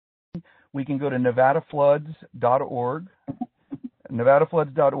we can go to nevadafloods.org.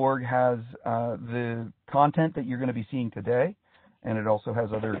 Nevadafloods.org has the content that you're going to be seeing today, and it also has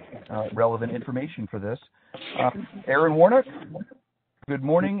other relevant information for this. Erin Warnock, good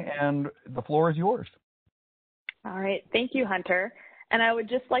morning, and the floor is yours. All right, thank you, Hunter. And I would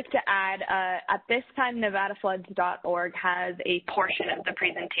just like to add, at this time, nevadafloods.org has a portion of the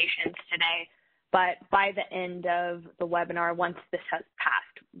presentations today, but by the end of the webinar, once this has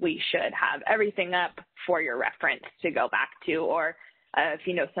passed, we should have everything up for your reference to go back to, or if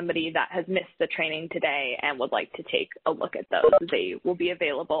you know somebody that has missed the training today and would like to take a look at those, they will be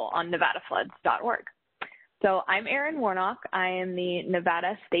available on nevadafloods.org. So I'm Erin Warnock. I am the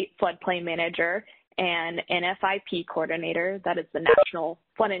Nevada State Floodplain Manager and NFIP Coordinator, that is the National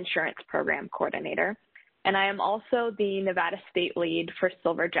Flood Insurance Program Coordinator. And I am also the Nevada State Lead for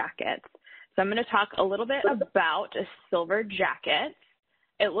Silver Jackets. So I'm going to talk a little bit about a Silver Jacket.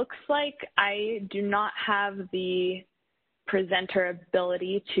 It looks like I do not have the presenter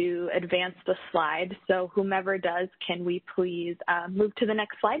ability to advance the slide. So whomever does, can we please move to the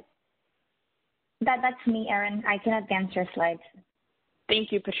next slide? That's me, Erin. I can advance your slides.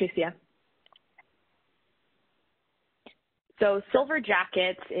 Thank you, Patricia. So Silver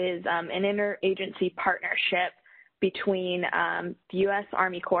Jackets is an interagency partnership between the U.S.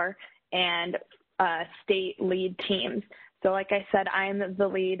 Army Corps and state lead teams. So like I said, I'm the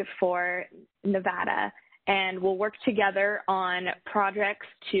lead for Nevada, and we'll work together on projects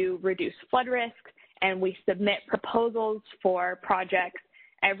to reduce flood risk, and we submit proposals for projects.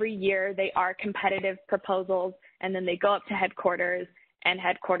 Every year they are competitive proposals, and then they go up to headquarters, and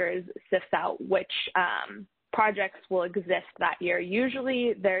headquarters sifts out which projects will exist that year.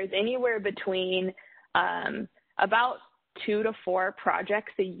 Usually there's anywhere between about 2 to 4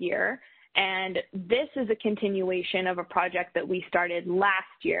 projects a year, and this is a continuation of a project that we started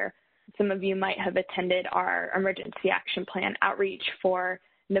last year. Some of you might have attended our Emergency Action Plan outreach for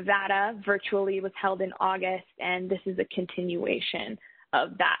Nevada. Virtually was held in August, and this is a continuation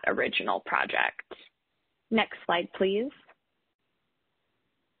of that original project. Next slide, please.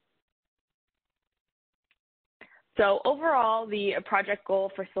 So overall, the project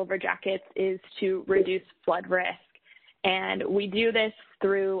goal for Silver Jackets is to reduce flood risk. And we do this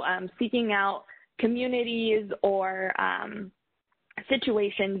through seeking out communities or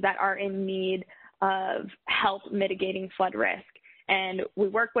situations that are in need of help mitigating flood risk. And we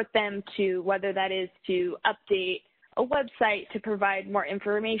work with them to, whether that is to update a website, to provide more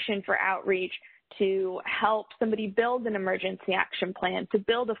information for outreach, to help somebody build an emergency action plan, to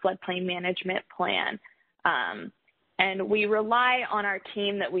build a floodplain management plan. And we rely on our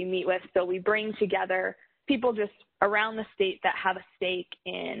team that we meet with, so we bring together people just around the state that have a stake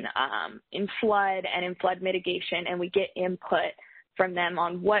in flood and in flood mitigation, and we get input from them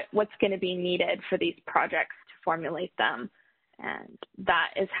on what's going to be needed for these projects to formulate them. And that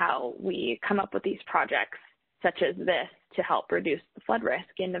is how we come up with these projects such as this to help reduce the flood risk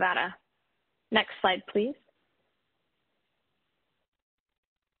in Nevada. Next slide, please.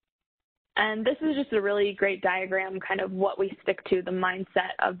 And this is just a really great diagram, kind of what we stick to, the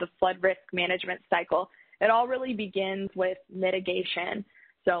mindset of the flood risk management cycle. It all really begins with mitigation.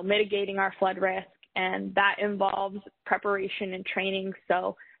 So mitigating our flood risk, and that involves preparation and training.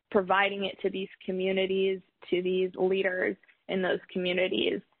 So providing it to these communities, to these leaders in those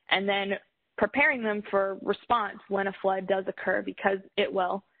communities, and then preparing them for response when a flood does occur, because it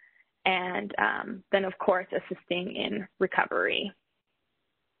will. And then, of course, assisting in recovery.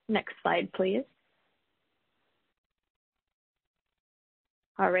 Next slide, please.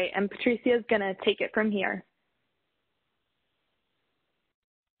 All right, and Patricia is going to take it from here.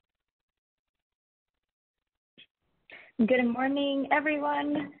 Good morning,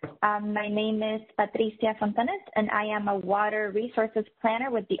 everyone. My name is Patricia Fontanes, and I am a water resources planner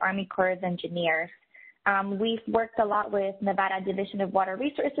with the Army Corps of Engineers. We've worked a lot with Nevada Division of Water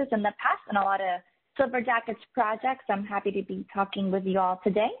Resources in the past and a lot of Silver Jackets projects. I'm happy to be talking with you all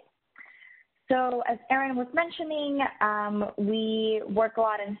today. So as Erin was mentioning, we work a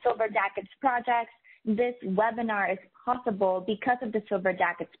lot in Silver Jackets projects. This webinar is possible because of the Silver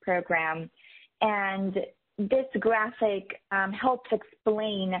Jackets program. And this graphic helps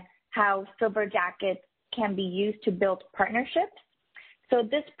explain how Silver Jackets can be used to build partnerships. So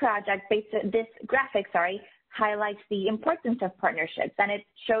this graphic highlights the importance of partnerships, and it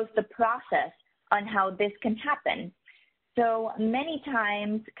shows the process on how this can happen. So many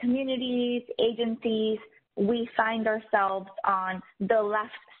times, communities, agencies, we find ourselves on the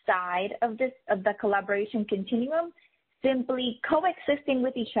left side of the collaboration continuum, simply coexisting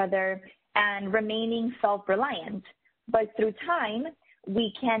with each other and remaining self-reliant. But through time,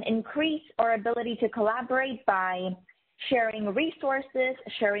 We can increase our ability to collaborate by sharing resources,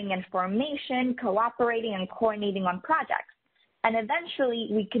 sharing information, cooperating, and coordinating on projects. And eventually,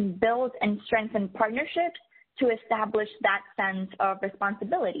 we can build and strengthen partnerships to establish that sense of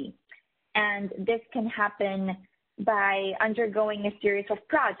responsibility. And this can happen by undergoing a series of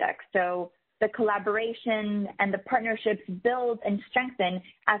projects. So the collaboration and the partnerships build and strengthen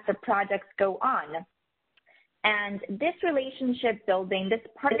as the projects go on. And this relationship building, this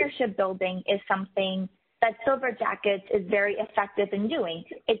partnership building is something that Silver Jackets is very effective in doing.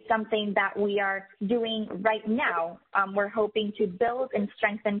 It's something that we are doing right now. We're hoping to build and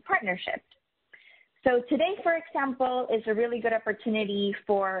strengthen partnerships. So today, for example, is a really good opportunity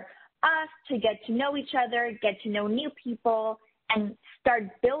for us to get to know each other, get to know new people, and start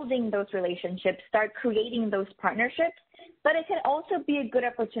building those relationships, start creating those partnerships. But it can also be a good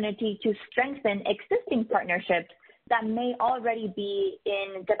opportunity to strengthen existing partnerships that may already be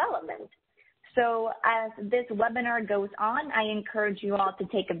in development. So as this webinar goes on, I encourage you all to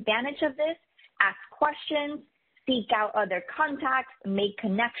take advantage of this, ask questions, seek out other contacts, make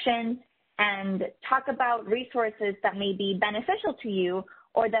connections, and talk about resources that may be beneficial to you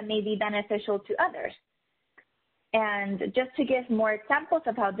or that may be beneficial to others. And just to give more examples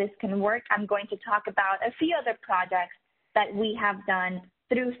of how this can work, I'm going to talk about a few other projects that we have done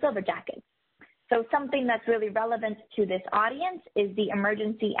through Silver Jackets. So something that's really relevant to this audience is the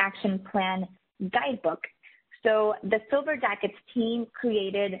Emergency Action Plan Guidebook. So the Silver Jackets team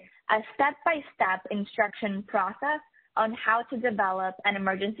created a step-by-step instruction process on how to develop an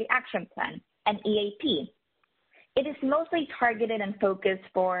emergency action plan, an EAP. It is mostly targeted and focused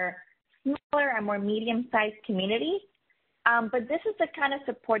for smaller and more medium-sized communities, but this is the kind of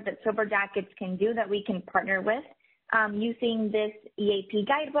support that Silver Jackets can do, that we can partner with using this EAP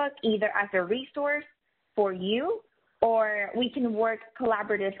guidebook either as a resource for you, or we can work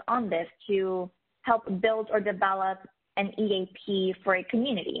collaborative on this to help build or develop an EAP for a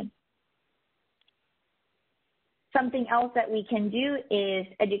community. Something else that we can do is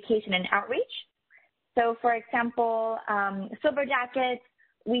education and outreach. So for example, Silver Jackets,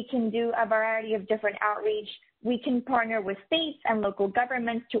 we can do a variety of different outreach. We can partner with states and local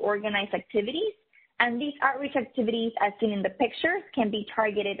governments to organize activities. And these outreach activities, as seen in the pictures, can be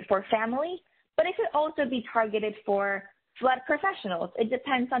targeted for families, but it could also be targeted for flood professionals. It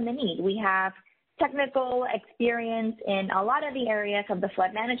depends on the need. We have technical experience in a lot of the areas of the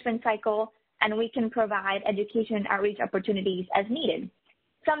flood management cycle, and we can provide education and outreach opportunities as needed.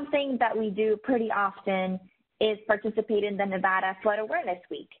 Something that we do pretty often is participate in the Nevada Flood Awareness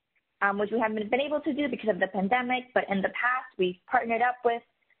Week, which we haven't been able to do because of the pandemic, but in the past we've partnered up with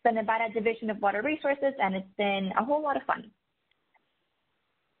the Nevada Division of Water Resources, and it's been a whole lot of fun.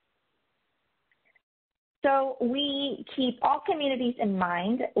 So we keep all communities in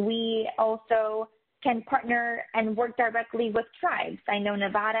mind. We also can partner and work directly with tribes. I know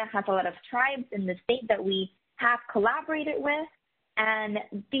Nevada has a lot of tribes in the state that we have collaborated with, and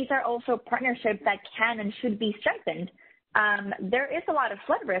these are also partnerships that can and should be strengthened. There is a lot of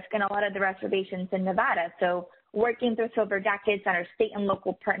flood risk in a lot of the reservations in Nevada, so working through Silver Jackets and our state and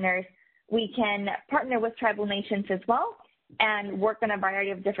local partners, we can partner with tribal nations as well and work on a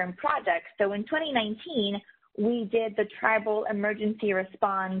variety of different projects. So in 2019, we did the Tribal Emergency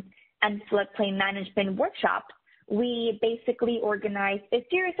Response and Floodplain Management Workshops. We basically organized a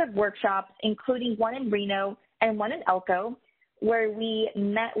series of workshops, including one in Reno and one in Elko, where we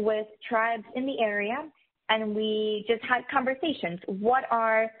met with tribes in the area and we just had conversations. What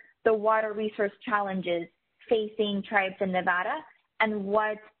are the water resource challenges facing tribes in Nevada, and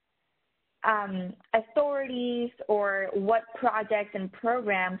what authorities or what projects and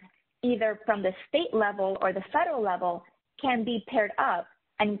programs, either from the state level or the federal level, can be paired up,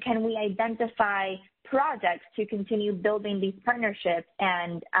 and can we identify projects to continue building these partnerships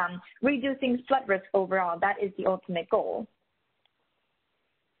and reducing flood risk overall. That is the ultimate goal.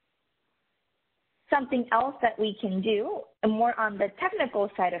 Something else that we can do, more on the technical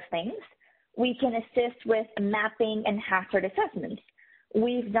side of things, we can assist with mapping and hazard assessments.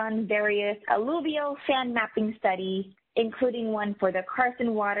 We've done various alluvial fan mapping studies, including one for the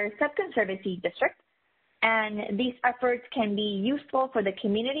Carson Water Subconservancy District. And these efforts can be useful for the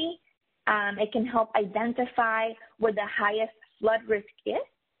community. It can help identify where the highest flood risk is,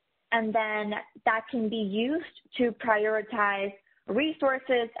 and then that can be used to prioritize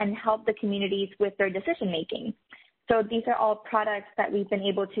resources and help the communities with their decision making. So these are all products that we've been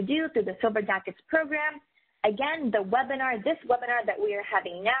able to do through the Silver Jackets program. Again, this webinar that we are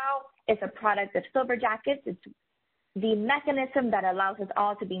having now is a product of Silver Jackets. It's the mechanism that allows us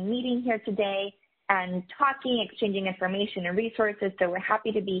all to be meeting here today and talking, exchanging information and resources. So we're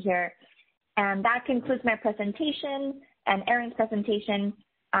happy to be here. And that concludes my presentation and Aaron's presentation.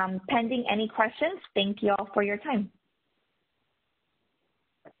 Pending any questions, thank you all for your time.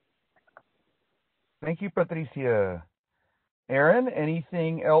 Thank you, Patricia. Aaron,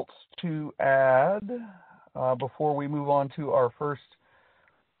 anything else to add before we move on to our first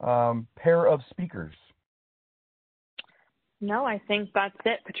pair of speakers? No, I think that's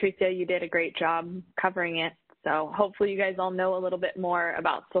it. Patricia, you did a great job covering it. So hopefully you guys all know a little bit more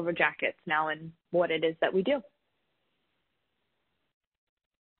about Silver Jackets now and what it is that we do.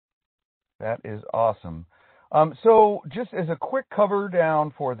 That is awesome. So just as a quick cover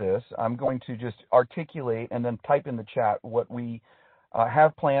down for this, I'm going to just articulate and then type in the chat what we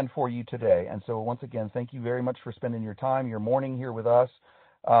have planned for you today. And so once again, thank you very much for spending your time, your morning here with us.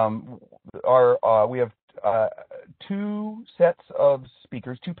 We have two sets of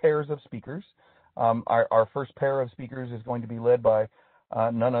speakers, two pairs of speakers. Our first pair of speakers is going to be led by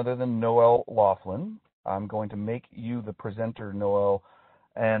none other than Noel Laughlin. I'm going to make you the presenter, Noel,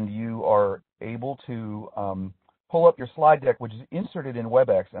 and you are able to pull up your slide deck, which is inserted in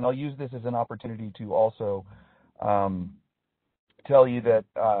WebEx. And I'll use this as an opportunity to also tell you that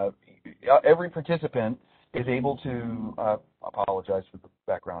every participant is able to, apologize for the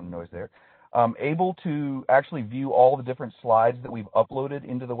background noise there, able to actually view all the different slides that we've uploaded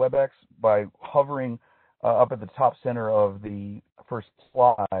into the WebEx by hovering up at the top center of the first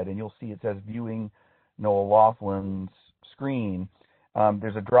slide, and you'll see it says viewing Noel Laughlin's screen.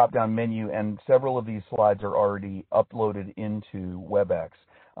 There's a drop-down menu, and several of these slides are already uploaded into WebEx.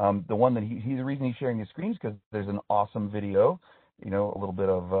 The one that the reason he's sharing his screen is because there's an awesome video, a little bit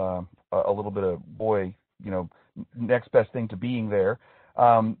of boy, next best thing to being there.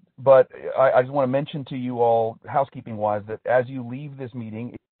 But I just want to mention to you all, housekeeping-wise, that as you leave this meeting,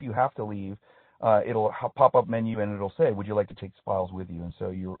 if you have to leave, it'll pop up menu and it'll say, would you like to take files with you? And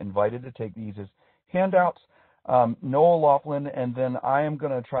so you're invited to take these as handouts. Noel Laughlin, and then I am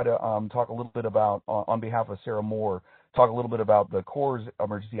going to try to talk a little bit about, on behalf of Sarah Moore, talk a little bit about the Corps'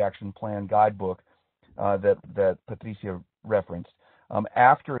 Emergency Action Plan guidebook that Patricia referenced.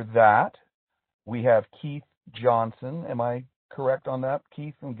 After that, we have Keith Johnson. Am I correct on that,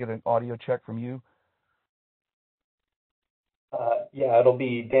 Keith? And get an audio check from you. Yeah, it'll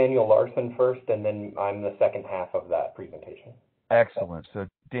be Daniel Larson first, and then I'm the second half of that presentation. Excellent. So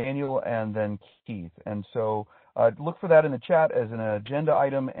Daniel and then Keith. And so look for that in the chat as an agenda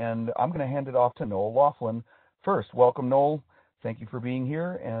item, and I'm going to hand it off to Noel Laughlin first. Welcome, Noel. Thank you for being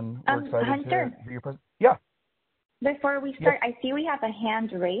here, and we're excited Hunter, to hear your presentation. Yeah. Before we start, yes. I see we have a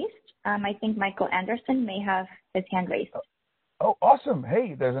hand raised. I think Michael Anderson may have his hand raised. Oh, awesome.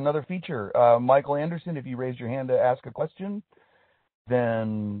 Hey, there's another feature. Michael Anderson, if you raised your hand to ask a question,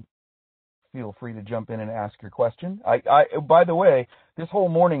 then feel free to jump in and ask your question. By the way, this whole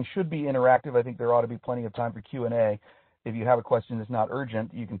morning should be interactive. I think there ought to be plenty of time for Q&A. If you have a question that's not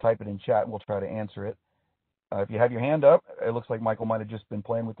urgent, you can type it in chat and we'll try to answer it. If you have your hand up, it looks like Michael might have just been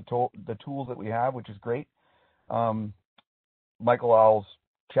playing with the tools that we have, which is great. Michael, I'll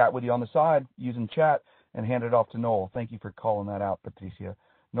chat with you on the side using chat and hand it off to Noel. Thank you for calling that out, Patricia.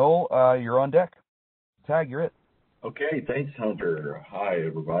 Noel, you're on deck. Tag, you're it. Okay, thanks, Hunter. Hi,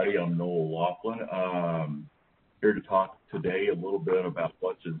 everybody. I'm Noel Laughlin. Here to talk today a little bit about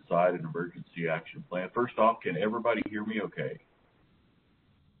what's inside an emergency action plan. First off, can everybody hear me okay?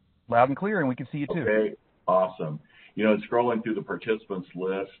 Loud and clear, and we can see you too. Okay, awesome. Scrolling through the participants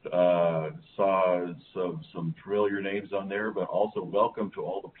list, saw some familiar names on there, but also welcome to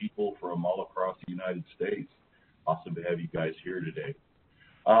all the people from all across the United States. Awesome to have you guys here today.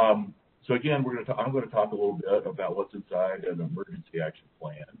 So again, I'm going to talk a little bit about what's inside an emergency action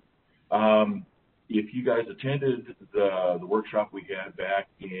plan. If you guys attended the workshop we had back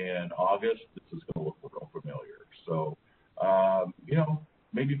in August, this is going to look real familiar. So,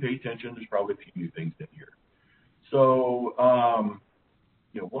 maybe pay attention. There's probably a few new things in here. So,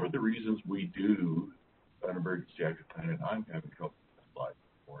 one of the reasons we do an emergency action plan, and I'm having trouble with the slides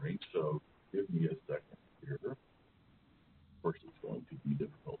this morning, so give me a second here. Of course, it's going to be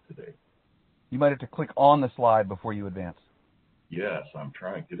difficult today. You might have to click on the slide before you advance. Yes, I'm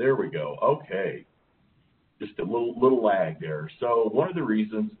trying to. There we go. Okay. Just a little lag there. So one of the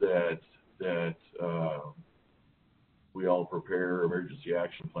reasons that we all prepare emergency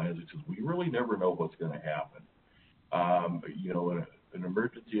action plans is because we really never know what's going to happen. An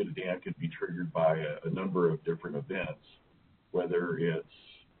emergency at a dam can be triggered by a number of different events, whether it's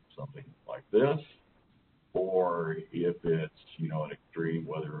something like this, or if it's, an extreme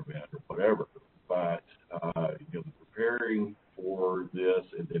weather event or whatever. But, preparing for this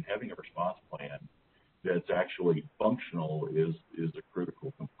and then having a response plan that's actually functional is a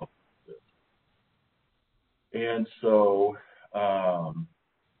critical component of this. And so, an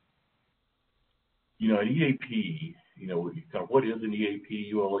EAP, kind of what is an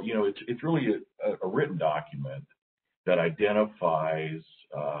EAP? Well, it's really a written document that identifies,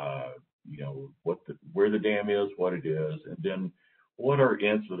 where the dam is, what it is, and then what are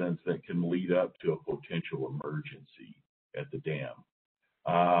incidents that can lead up to a potential emergency at the dam.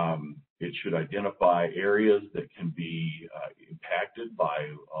 It should identify areas that can be impacted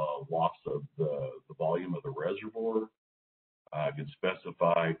by loss of the volume of the reservoir. It can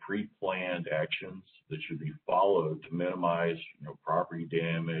specify pre-planned actions that should be followed to minimize, property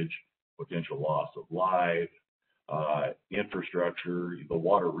damage, potential loss of life, infrastructure, the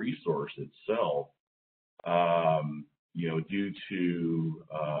water resource itself, due to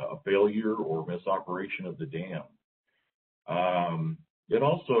a failure or misoperation of the dam. It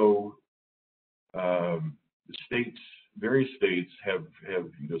also various states have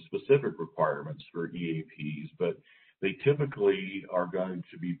specific requirements for EAPs, but they typically are going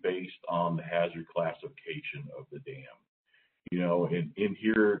to be based on the hazard classification of the dam. In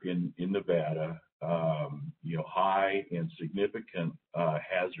here in Nevada, high and significant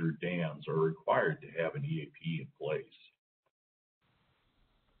hazard dams are required to have an EAP in place.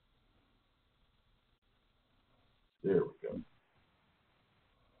 There we go.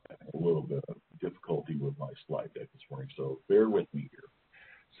 A little bit of difficulty with my slide deck this morning, so bear with me here.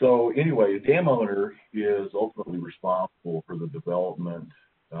 So anyway, the dam owner is ultimately responsible for the development,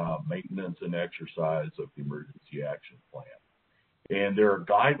 maintenance, and exercise of the emergency action plan. And there are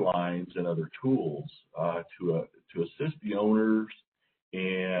guidelines and other tools to assist the owners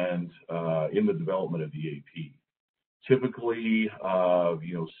and in the development of the EAP. Typically,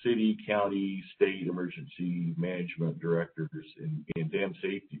 city, county, state emergency management directors and dam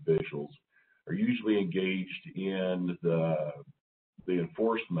safety officials are usually engaged in the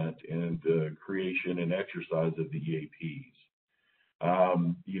enforcement and the creation and exercise of the EAPs.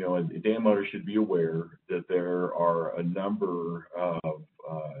 And dam owners should be aware that there are a number of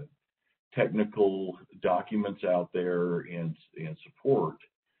technical documents out there and support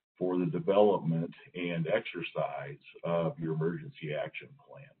for the development and exercise of your emergency action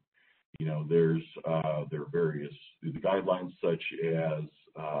plan. There are various guidelines such as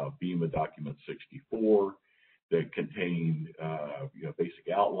BEMA Document 64 that contain basic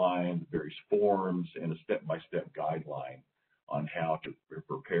outline, various forms, and a step-by-step guideline on how to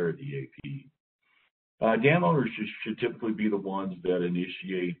prepare the EAP. Dam owners should typically be the ones that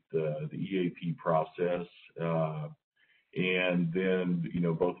initiate the EAP process, and then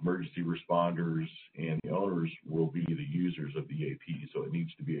both emergency responders and the owners will be the users of the EAP, so it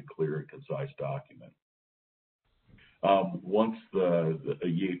needs to be a clear and concise document. Once the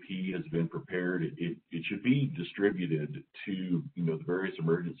EAP has been prepared, it should be distributed to the various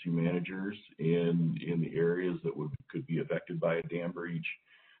emergency managers in the areas that could be affected by a dam breach,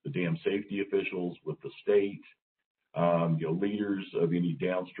 the dam safety officials with the state, leaders of any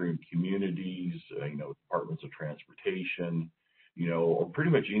downstream communities, departments of transportation, or pretty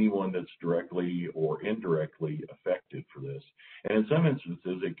much anyone that's directly or indirectly affected for this. And in some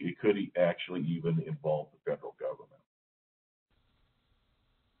instances, it could actually even involve the federal government.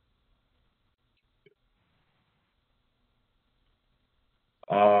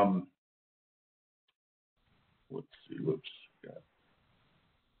 Let's see, whoops.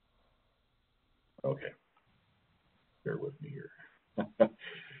 Okay, bear with me here.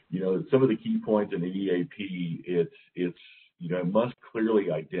 Some of the key points in the EAP, it must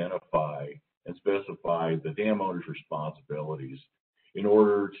clearly identify and specify the dam owner's responsibilities in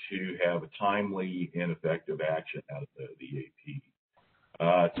order to have a timely and effective action out of the EAP.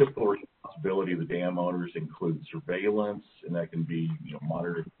 Typical responsibility of the dam owners include surveillance, and that can be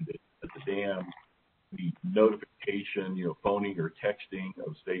monitoring at the dam, the notification, phoning or texting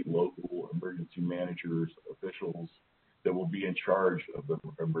of state and local emergency managers, officials that will be in charge of the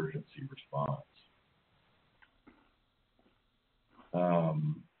emergency response.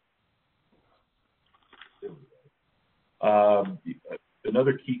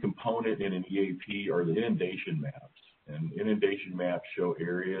 Another key component in an EAP are the inundation maps. And inundation maps show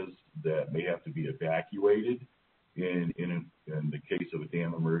areas that may have to be evacuated in the case of a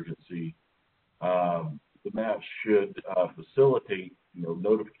dam emergency. The map should facilitate,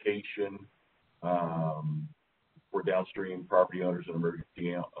 notification for downstream property owners and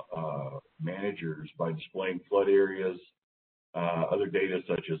emergency managers by displaying flood areas, other data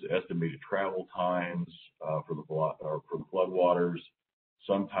such as estimated travel times for the floodwaters.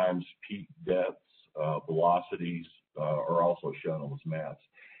 Sometimes peak depths, velocities are also shown on those maps.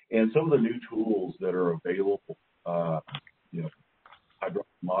 And some of the new tools that are available, hydraulic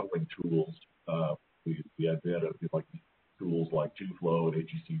modeling tools, the advent of like tools like 2Flow and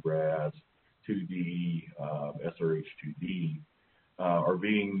HEC RAS, 2D, SRH2D, are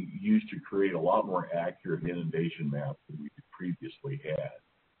being used to create a lot more accurate inundation maps than we previously had.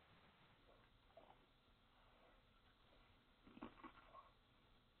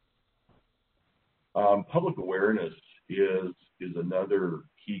 Public awareness is another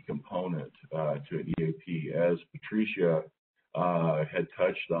key component to an EAP. As Patricia had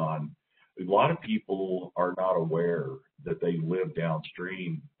touched on, a lot of people are not aware that they live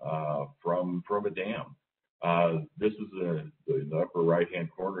downstream from a dam. This is the upper right-hand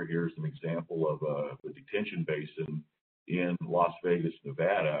corner here is an example of a detention basin in Las Vegas,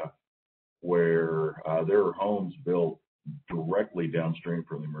 Nevada, where there are homes built directly downstream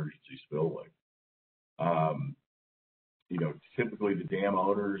from the emergency spillway. Typically the dam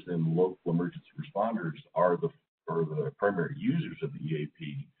owners and local emergency responders are the primary users of the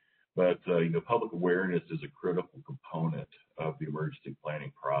EAP, but public awareness is a critical component of the emergency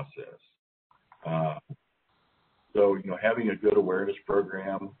planning process. So having a good awareness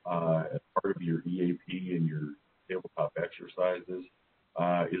program as part of your EAP and your tabletop exercises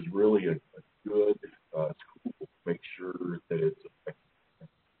is really a good tool to make sure that it's effective.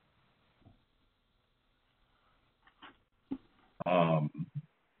 Here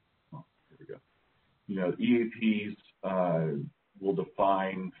we go. EAPs will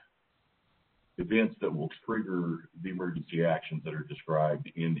define events that will trigger the emergency actions that are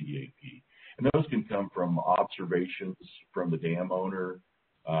described in the EAP. And those can come from observations from the dam owner,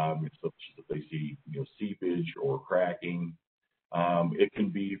 such as if they see seepage or cracking. It can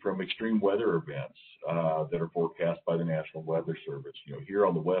be from extreme weather events that are forecast by the National Weather Service. Here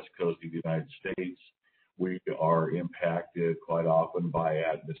on the west coast of the United States, we are impacted quite often by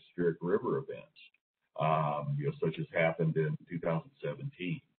atmospheric river events, such as happened in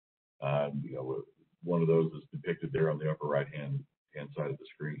 2017. One of those is depicted there on the upper right-hand side of the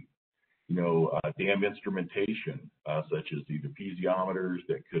screen. Dam instrumentation, such as the piezometers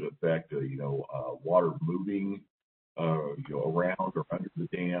that could affect, water moving, around or under the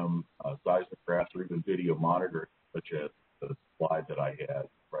dam, seismographs, or even video monitoring, such as the slide that I had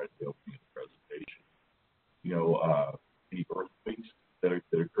right at the opening of the presentation. The earthquakes that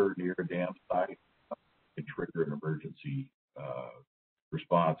occur near a dam site can trigger an emergency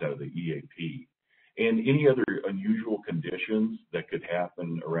response out of the EAP. And any other unusual conditions that could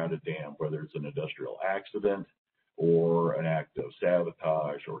happen around a dam, whether it's an industrial accident or an act of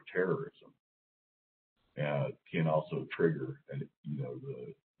sabotage or terrorism, can also trigger the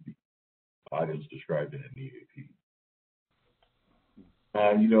items described in an EAP.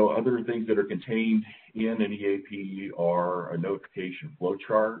 Other things that are contained in an EAP are a notification flow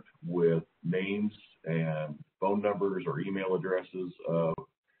chart with names and phone numbers or email addresses of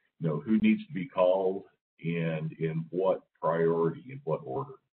who needs to be called and in what priority, in what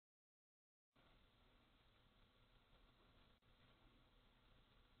order.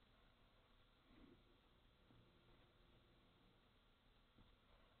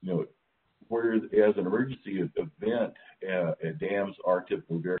 Whereas as an emergency event, dams are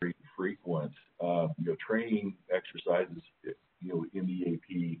typically very frequent. Training exercises, in the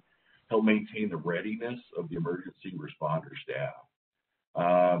EAP help maintain the readiness of the emergency responder staff.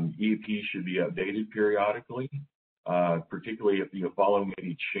 EAP should be updated periodically, particularly if following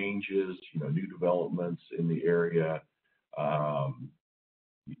any changes, new developments in the area,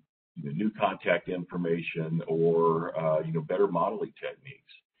 new contact information, or better modeling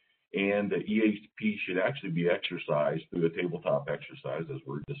techniques. And the EAP should actually be exercised through a tabletop exercise, as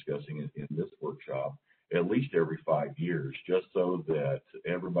we're discussing in this workshop, at least every 5 years, just so that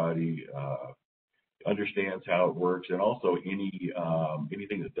everybody understands how it works, and also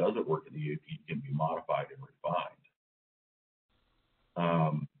anything that doesn't work in the EAP can be modified and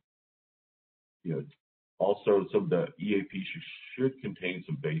refined. Also, some of the EAP should contain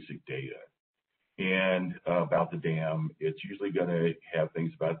some basic data. And about the dam, it's usually going to have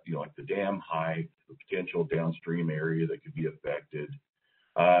things about, like the dam height, the potential downstream area that could be affected,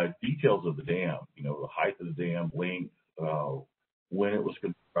 details of the dam, the height of the dam, length, when it was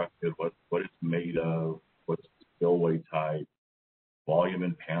constructed, what it's made of, what's the spillway type, volume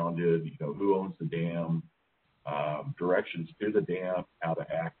impounded, who owns the dam, directions to the dam, how to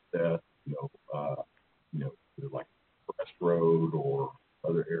access, like Press Road or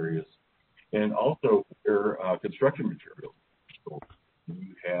other areas. And also where construction materials. So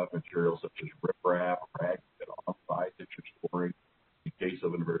you have materials such as riprap, rags that are on site that you're storing in case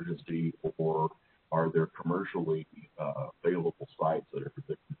of an emergency, or are there commercially available sites that are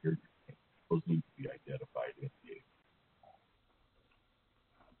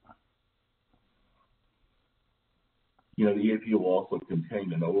The EAP will also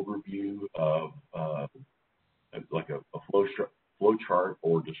contain an overview of like a flow chart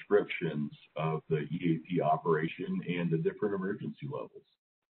or descriptions of the EAP operation and the different emergency levels.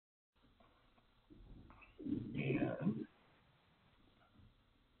 And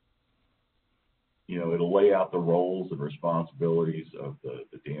it'll lay out the roles and responsibilities of the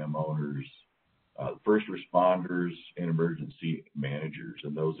dam owners, first responders, and emergency managers,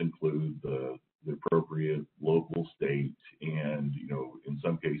 and those include the appropriate local, state, and in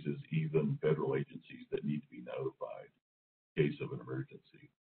some cases even federal agencies that need to be notified in case of an emergency.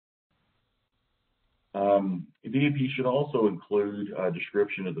 The EAP should also include a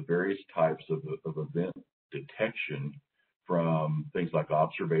description of the various types of event detection, from things like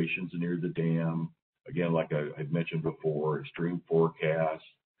observations near the dam, again, like I mentioned before, extreme forecasts,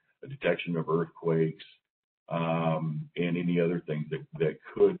 a detection of earthquakes, and any other things that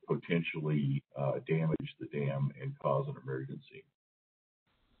could potentially damage the dam and cause an emergency.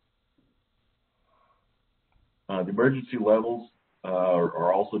 The emergency levels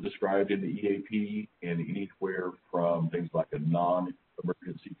are also described in the EAP, and anywhere from things like a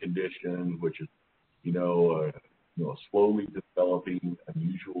non-emergency condition, which is a slowly developing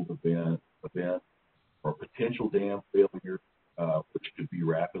unusual event, or potential dam failure, which could be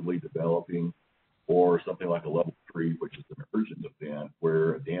rapidly developing, or something like a level 3, which is an urgent event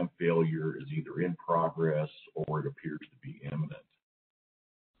where a dam failure is either in progress or it appears to be imminent.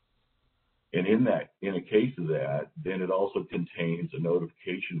 And in a case of that, then it also contains a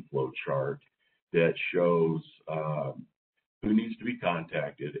notification flow chart that shows who needs to be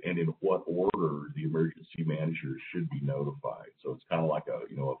contacted and in what order the emergency managers should be notified. So it's kind of like a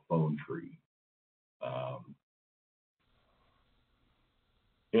phone tree.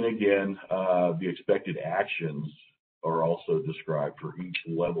 And again, the expected actions are also described for each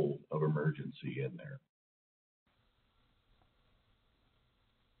level of emergency in there.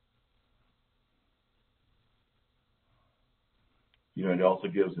 It also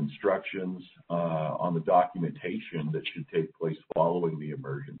gives instructions on the documentation that should take place following the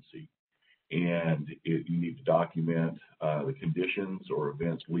emergency. And you need to document the conditions or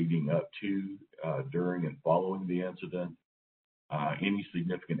events leading up to, during, and following the incident, any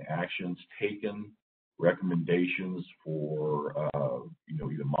significant actions taken, recommendations for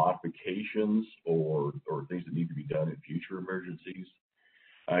either modifications or things that need to be done in future emergencies.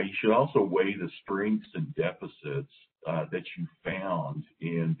 You should also weigh the strengths and deficits that you found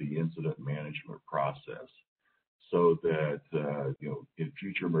in the incident management process, so that in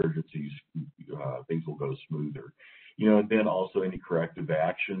future emergencies things will go smoother. And then also any corrective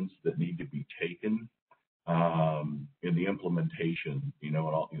actions that need to be taken in the implementation, and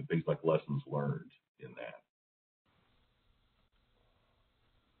all, things like lessons learned in that.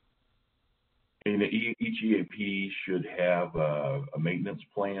 And each EAP should have a maintenance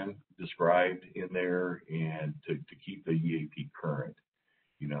plan described in there, and to keep the EAP current.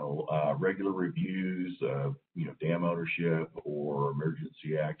 Regular reviews of dam ownership or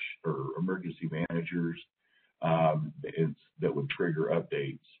emergency action or emergency managers that would trigger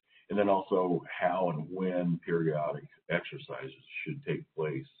updates, and then also how and when periodic exercises should take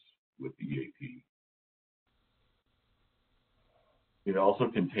place with the EAP. It also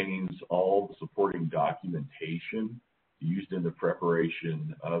contains all the supporting documentation used in the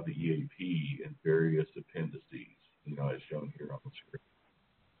preparation of the EAP and various appendices, as shown here on the screen.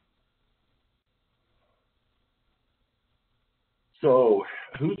 So,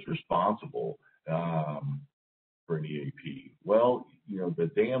 who's responsible for an EAP? Well, the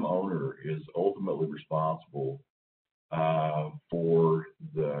dam owner is ultimately responsible for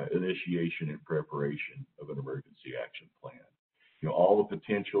the initiation and preparation of an emergency action plan. All the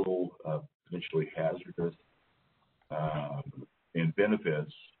potentially hazardous and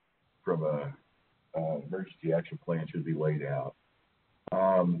benefits from a emergency action plan should be laid out.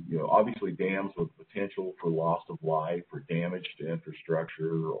 Obviously dams with potential for loss of life or damage to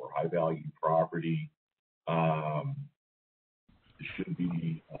infrastructure or high value property should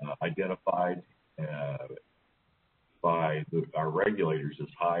be identified by our regulators as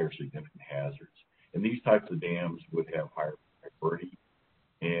high or significant hazards. And these types of dams would have higher priority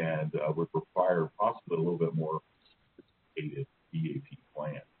and would require possibly a little bit more sophisticated EAP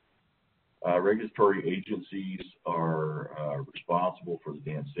plan. Regulatory agencies are responsible for the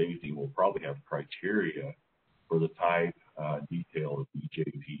dam safety and will probably have criteria for the type, detail of each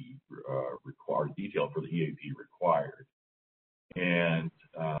EAP required, detail for the EAP required. And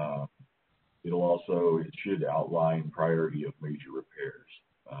it should outline priority of major repairs.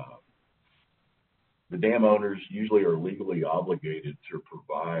 The dam owners usually are legally obligated to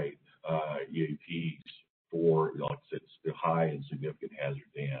provide EAPs for, like I said,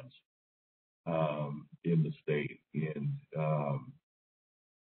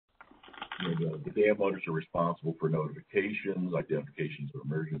 responders are responsible for notifications, identifications of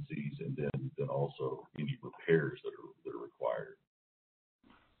emergencies, and then also any repairs that are required.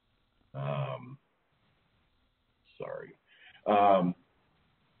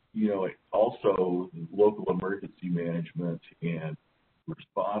 Also local emergency management and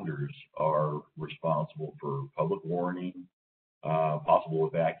responders are responsible for public warning, possible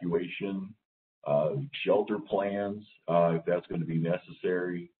evacuation, shelter plans, if that's going to be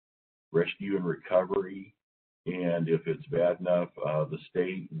necessary, rescue and recovery, and if it's bad enough, the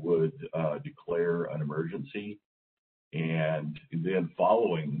state would declare an emergency, and then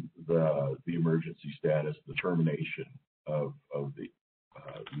following the emergency status, the termination of the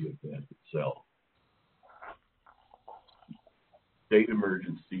event itself. State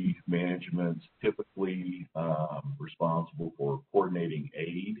emergency management typically responsible for coordinating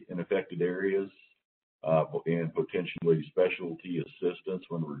aid in affected areas and potentially specialty assistance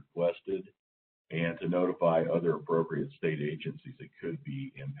when requested, and to notify other appropriate state agencies that could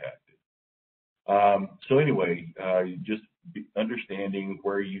be impacted. So anyway, just understanding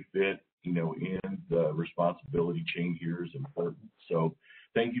where you fit, in the responsibility chain here is important. So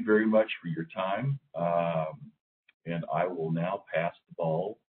thank you very much for your time. And I will now pass the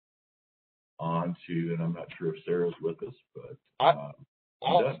ball on to, and I'm not sure if Sarah's with us, but I'm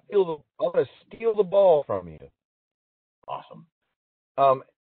going to steal the ball from you. Awesome.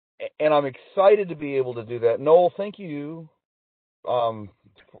 And I'm excited to be able to do that. Noel, thank you for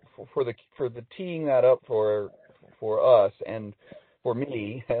the teeing that up for us and for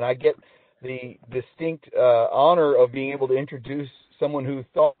me. And I get the distinct honor of being able to introduce someone who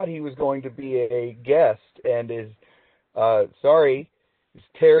thought he was going to be a guest and is sorry,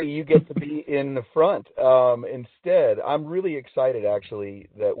 Terry, you get to be in the front instead. I'm really excited, actually,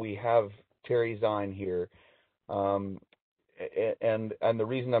 that we have Terry Zine here. And the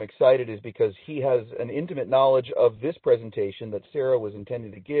reason I'm excited is because he has an intimate knowledge of this presentation that Sarah was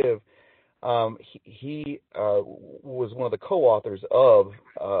intending to give. He was one of the co-authors of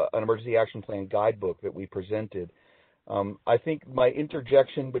an emergency action plan guidebook that we presented. I think my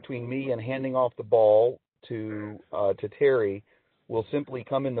interjection between me and handing off the ball to Terry will simply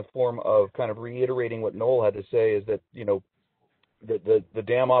come in the form of kind of reiterating what Noel had to say, is that, the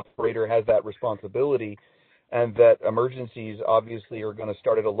dam operator has that responsibility, and that emergencies obviously are going to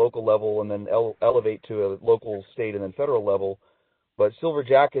start at a local level and then elevate to a local, state, and then federal level. But Silver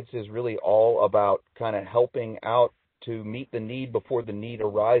Jackets is really all about kind of helping out to meet the need before the need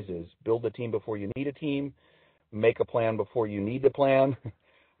arises. Build a team before you need a team. Make a plan before you need the plan.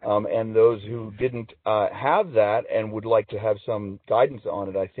 And those who didn't have that and would like to have some guidance on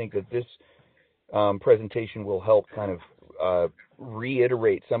it, I think that this presentation will help kind of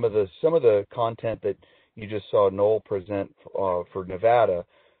reiterate some of the content that you just saw Noel present for Nevada.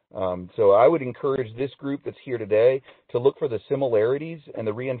 So I would encourage this group that's here today to look for the similarities and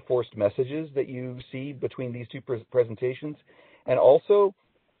the reinforced messages that you see between these two presentations, and also,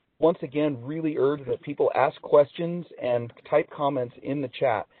 once again, really urge that people ask questions and type comments in the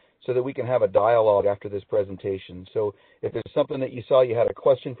chat so that we can have a dialogue after this presentation. So if there's something that you saw, you had a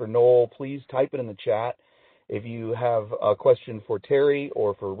question for Noel, please type it in the chat. If you have a question for Terry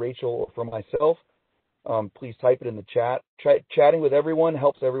or for Rachel or for myself, please type it in the chat. Chatting with everyone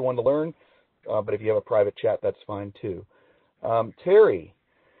helps everyone to learn, but if you have a private chat, that's fine too. Terry,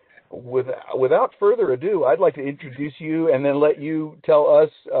 without further ado, I'd like to introduce you and then let you tell us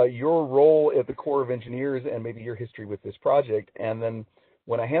your role at the Corps of Engineers and maybe your history with this project. And then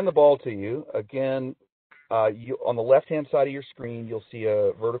when I hand the ball to you, again, on the left-hand side of your screen, you'll see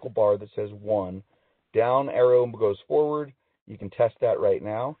a vertical bar that says 1. Down arrow goes forward. You can test that right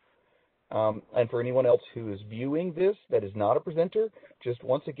now. And for anyone else who is viewing this that is not a presenter, just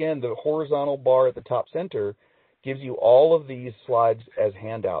once again, the horizontal bar at the top center gives you all of these slides as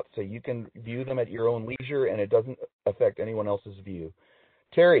handouts, so you can view them at your own leisure and it doesn't affect anyone else's view.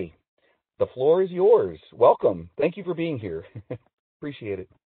 Terry, the floor is yours. Welcome. Thank you for being here. Appreciate it.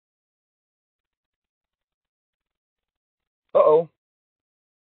 Uh-oh.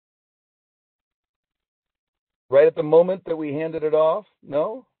 Right at the moment that we handed it off?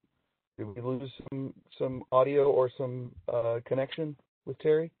 No? Did we lose some audio or some connection with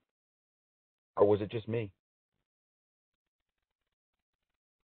Terry? Or was it just me?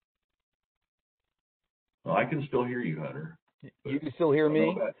 Well, I can still hear you, Hunter. You can still hear me? I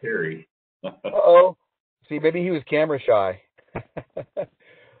don't know about Terry. Uh-oh. See, maybe he was camera shy.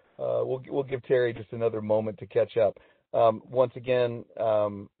 We'll give Terry just another moment to catch up. Once again,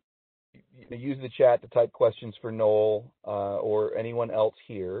 use the chat to type questions for Noel or anyone else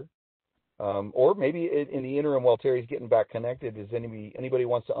here. Or maybe in the interim while Terry's getting back connected, is anybody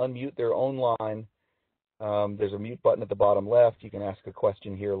wants to unmute their own line There's a mute button at the bottom left. You can ask a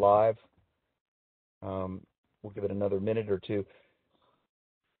question here live. We'll give it another minute or two.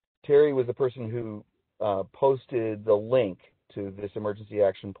 Terry was the person who posted the link to this Emergency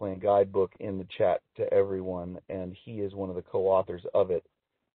Action Plan Guidebook in the chat to everyone, and he is one of the co-authors of it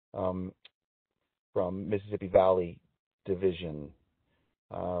from Mississippi Valley Division,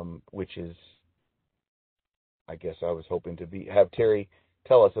 which is, I guess I was hoping to have Terry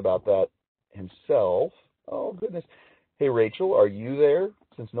tell us about that himself. Oh, goodness. Hey, Rachel, are you there?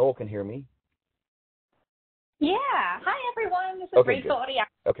 Since Noel can hear me. Yeah. Hi, everyone. This is Rachel.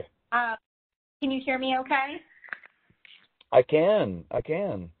 Okay. Can you hear me okay? I can.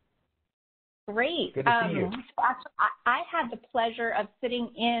 Great. Good to see you. So actually, I had the pleasure of sitting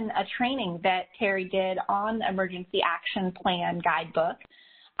in a training that Terry did on the Emergency Action Plan Guidebook.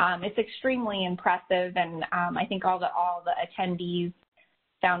 It's extremely impressive, and I think all the attendees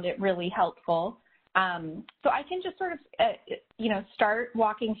found it really helpful. So I can just sort of, start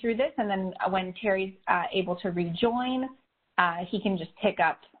walking through this, and then when Terry's able to rejoin, he can just pick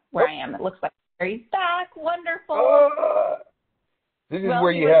up where I am. It looks like Terry's back. Wonderful. This is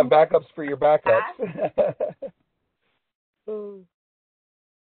where you have backups for your backups. All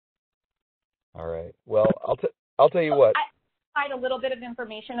right. Well, I'll tell you what. I provide a little bit of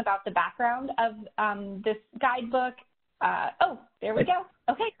information about the background of this guidebook. There we go.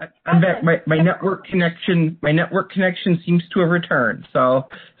 Okay. I'm back. My network connection seems to have returned. So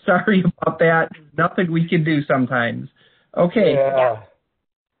sorry about that. Nothing we can do sometimes. Okay. Yeah.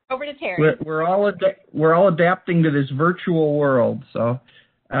 Over to Terry. We're all adapting to this virtual world. So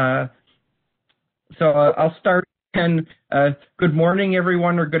I'll start. And good morning,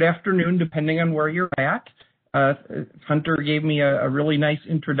 everyone, or good afternoon, depending on where you're at. Hunter gave me a really nice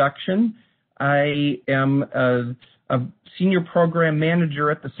introduction. I am a senior program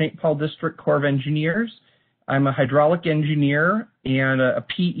manager at the St. Paul District Corps of Engineers. I'm a hydraulic engineer and a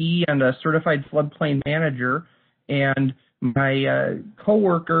PE and a certified floodplain manager. And my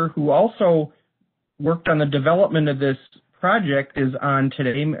coworker, who also worked on the development of this project, is on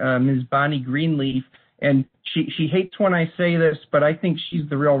today, Ms. Bonnie Greenleaf. And she hates when I say this, but I think she's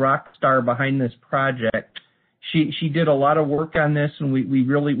the real rock star behind this project. She did a lot of work on this, and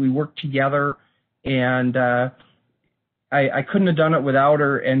we worked together, and I couldn't have done it without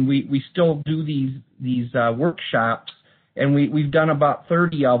her. And we still do these workshops, and we've done about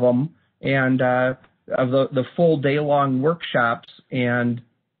 30 of them, and of the full day long workshops, and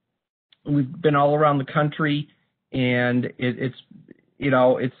we've been all around the country, and it's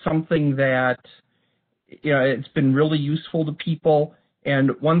something that it's been really useful to people.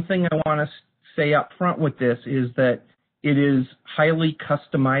 And one thing I want to say up front with this is that it is highly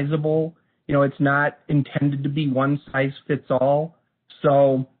customizable. It's not intended to be one size fits all.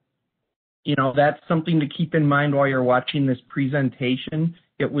 So, that's something to keep in mind while you're watching this presentation.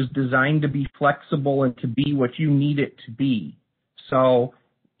 It was designed to be flexible and to be what you need it to be. So,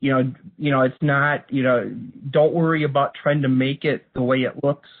 it's not, don't worry about trying to make it the way it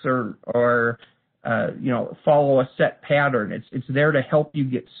looks or follow a set pattern. It's there to help you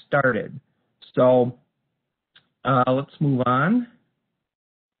get started. So let's move on.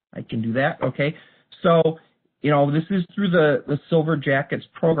 I can do that. Okay. So, this is through the Silver Jackets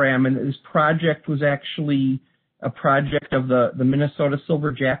program, and this project was actually a project of the Minnesota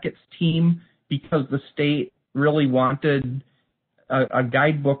Silver Jackets team, because the state really wanted a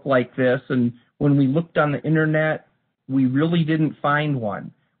guidebook like this. And when we looked on the internet, we really didn't find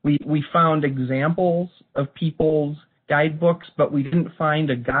one. We found examples of people's guidebooks, but we didn't find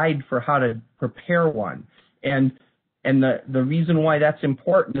a guide for how to prepare one. And the reason why that's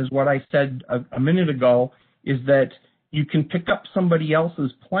important is what I said a minute ago, is that you can pick up somebody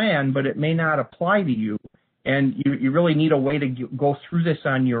else's plan, but it may not apply to you. And you really need a way to go through this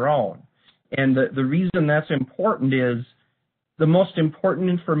on your own. And the reason that's important is the most important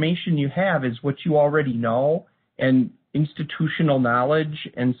information you have is what you already know and institutional knowledge.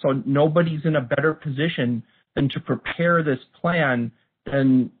 And so nobody's in a better position than to prepare this plan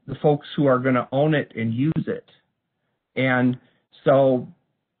than the folks who are going to own it and use it. And so,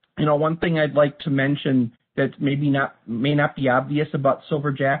 one thing I'd like to mention that may not be obvious about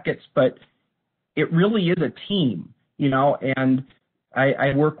Silver Jackets, but it really is a team, and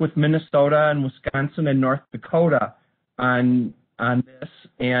I work with Minnesota and Wisconsin and North Dakota on this.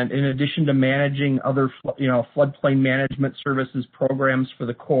 And in addition to managing other, floodplain management services programs for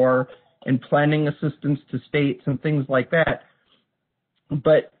the Corps and planning assistance to states and things like that.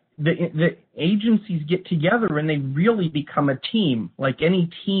 But the agencies get together and they really become a team, like any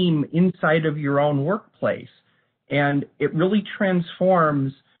team inside of your own workplace. And it really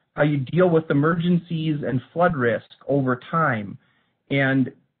transforms how you deal with emergencies and flood risk over time.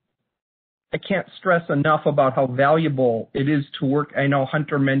 And I can't stress enough about how valuable it is to work. I know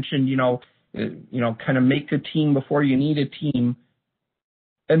Hunter mentioned, kind of make a team before you need a team.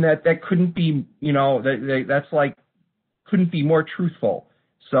 And that couldn't be, that's like, couldn't be more truthful.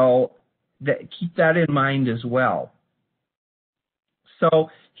 So keep that in mind as well. So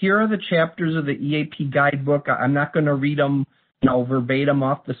here are the chapters of the EAP guidebook. I'm not going to read them, verbatim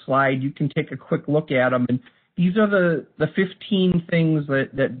off the slide. You can take a quick look at them. And these are the 15 things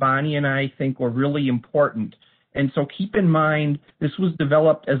that Bonnie and I think were really important. And so keep in mind, this was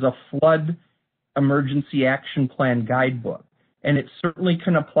developed as a flood emergency action plan guidebook. And it certainly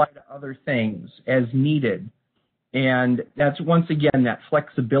can apply to other things as needed. And that's, once again, that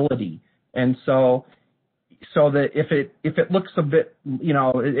flexibility. And so that if it looks a bit,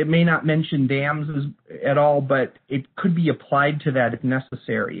 it may not mention dams at all, but it could be applied to that if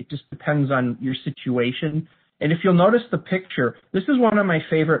necessary. It just depends on your situation. And if you'll notice the picture, this is one of my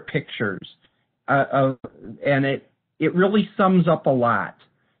favorite pictures, and it really sums up a lot.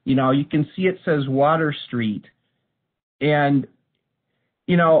 You can see it says Water Street, and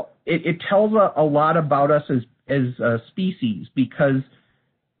it tells a lot about us as a species, because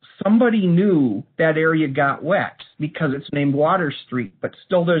somebody knew that area got wet because it's named Water Street, but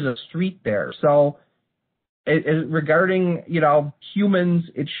still there's a street there. So regarding, humans,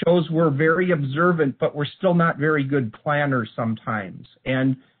 it shows we're very observant, but we're still not very good planners sometimes.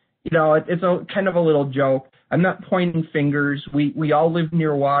 And, it's a kind of a little joke. I'm not pointing fingers. We all live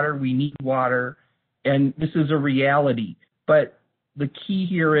near water. We need water. And this is a reality. But the key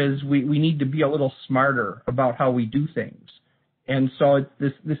here is we need to be a little smarter about how we do things. And so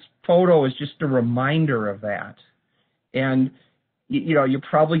this photo is just a reminder of that. And, you're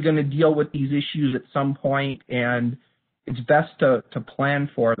probably going to deal with these issues at some point, and it's best to plan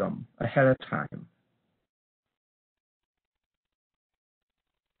for them ahead of time.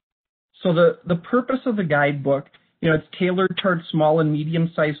 So the purpose of the guidebook, it's tailored towards small and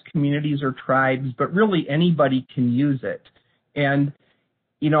medium-sized communities or tribes, but really anybody can use it. And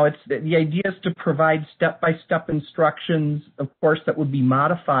it's the idea is to provide step-by-step instructions, of course, that would be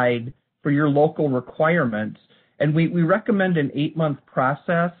modified for your local requirements. And we recommend an 8-month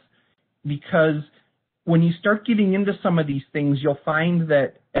process, because when you start getting into some of these things, you'll find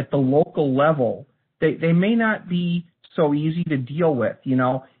that at the local level, they may not be so easy to deal with,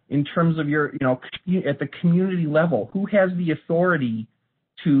 in terms of your, at the community level, who has the authority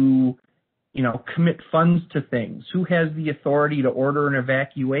to commit funds to things? Who has the authority to order an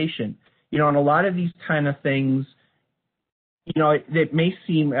evacuation? And a lot of these kind of things, it may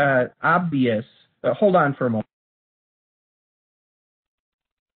seem obvious. Hold on for a moment.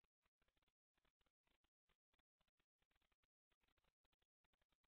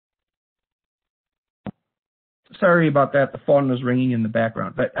 Sorry about that. The phone was ringing in the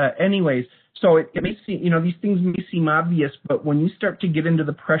background. But anyways, so it may seem, these things may seem obvious, but when you start to get into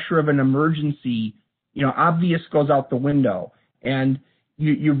the pressure of an emergency, obvious goes out the window. And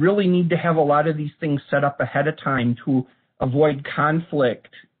you really need to have a lot of these things set up ahead of time to avoid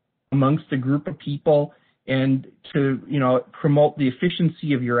conflict amongst a group of people and to, promote the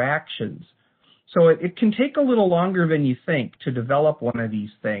efficiency of your actions. So it can take a little longer than you think to develop one of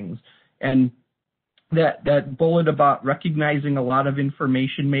these things. And that bullet about recognizing a lot of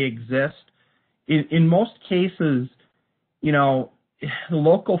information may exist. In most cases, the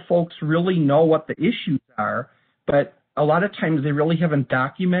local folks really know what the issues are, but a lot of times they really haven't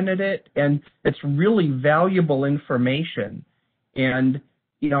documented it, and it's really valuable information. And,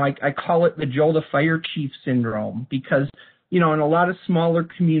 I call it the Joe the Fire Chief syndrome, because, in a lot of smaller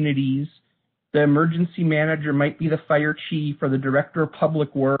communities, the emergency manager might be the fire chief or the director of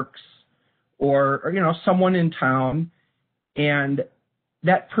public works, or someone in town, and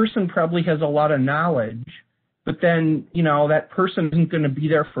that person probably has a lot of knowledge, but then, that person isn't going to be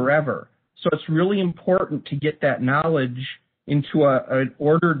there forever. So it's really important to get that knowledge into an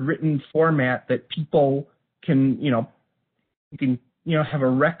ordered written format that people can, have a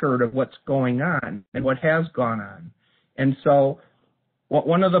record of what's going on and what has gone on. And so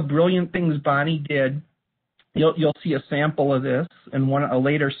one of the brilliant things Bonnie did, you'll see a sample of this, and a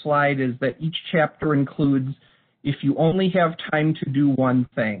later slide, is that each chapter includes, if you only have time to do one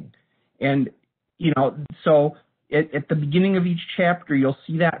thing. And, so at the beginning of each chapter, you'll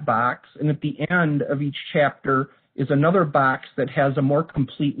see that box, and at the end of each chapter is another box that has a more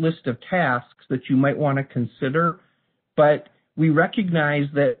complete list of tasks that you might want to consider. But we recognize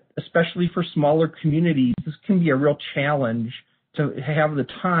that, especially for smaller communities, this can be a real challenge to have the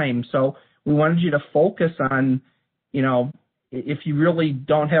time. So we wanted you to focus on, if you really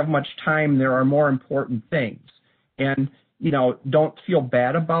don't have much time, there are more important things. And, don't feel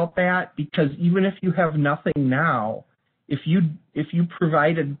bad about that, because even if you have nothing now, if you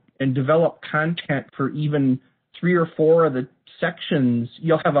provided and develop content for even 3 or 4 of the sections,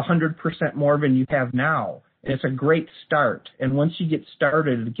 you'll have 100% more than you have now. And it's a great start. And once you get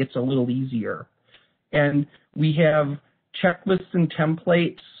started, it gets a little easier. And we have checklists and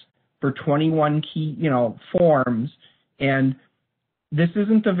templates for 21 key, forms. And this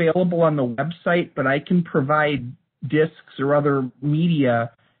isn't available on the website, but I can provide discs or other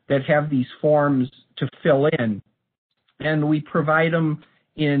media that have these forms to fill in. And we provide them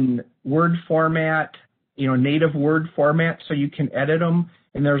in Word format, native Word format, so you can edit them.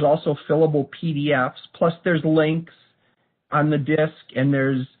 And there's also fillable PDFs. Plus there's links on the disc, and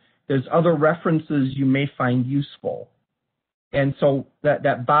there's other references you may find useful. And so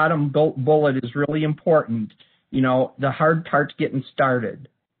that bottom bullet is really important. The hard part's getting started.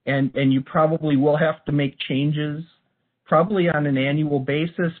 And you probably will have to make changes, probably on an annual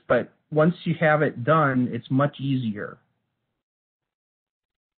basis, but once you have it done, it's much easier.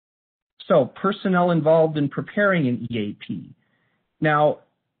 So personnel involved in preparing an EAP. Now,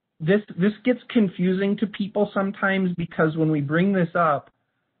 this gets confusing to people sometimes, because when we bring this up,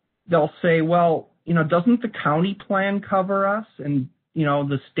 they'll say, well, doesn't the county plan cover us? And,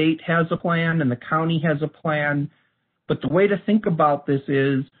 the state has a plan and the county has a plan. But the way to think about this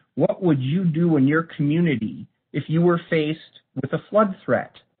is, what would you do in your community if you were faced with a flood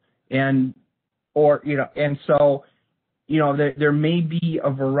threat? And so there may be a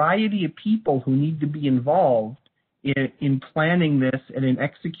variety of people who need to be involved in planning this and in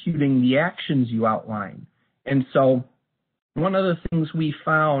executing the actions you outline. And so one of the things we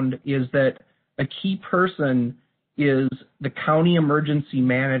found is that a key person is the county emergency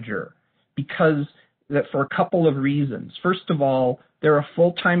manager, because that for a couple of reasons. First of all, they're a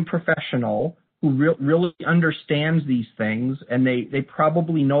full-time professional who really understands these things, and they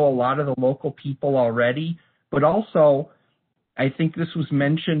probably know a lot of the local people already. But also, I think this was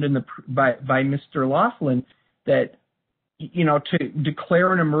mentioned by Mr. Laughlin, that to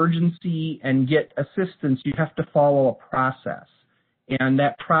declare an emergency and get assistance, you have to follow a process. And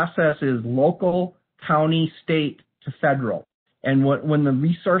that process is local, county, state to federal. And when the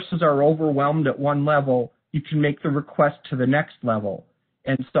resources are overwhelmed at one level, you can make the request to the next level.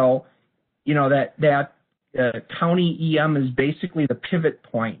 And so, that county EM is basically the pivot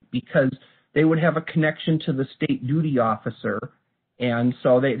point, because they would have a connection to the state duty officer, and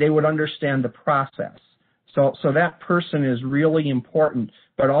so they would understand the process. So that person is really important,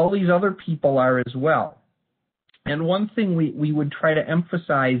 but all these other people are as well. And one thing we would try to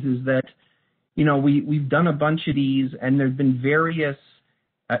emphasize is that, we've done a bunch of these, and there have been various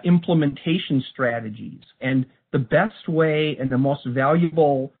implementation strategies. And the best way and the most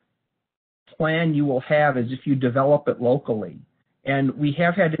valuable plan you will have is if you develop it locally. And we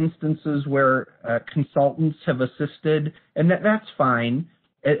have had instances where consultants have assisted, and that's fine,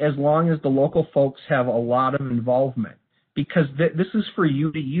 as long as the local folks have a lot of involvement, because this is for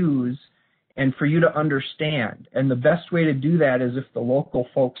you to use and for you to understand. And the best way to do that is if the local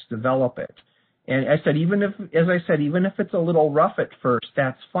folks develop it. And even if it's a little rough at first,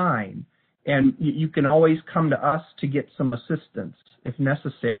 that's fine. And you can always come to us to get some assistance if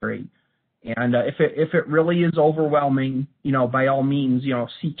necessary. And if it really is overwhelming, by all means,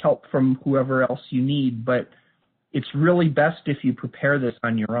 seek help from whoever else you need. But it's really best if you prepare this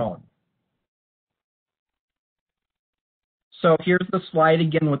on your own. So here's the slide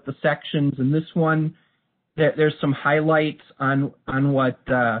again with the sections. And this one, there's some highlights on what,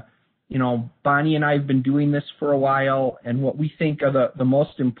 Bonnie and I have been doing this for a while, and what we think are the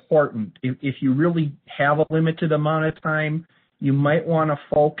most important. If you really have a limited amount of time, you might want to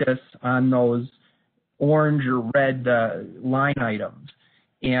focus on those orange or red line items.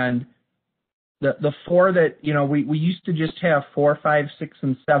 And the 4 that, we used to just have 4, 5, 6,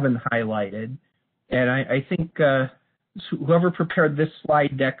 and 7 highlighted. And I think whoever prepared this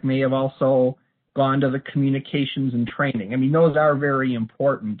slide deck may have also gone to the communications and training. I mean, those are very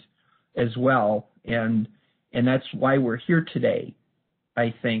important as well. And that's why we're here today,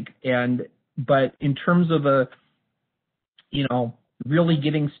 I think. But in terms of really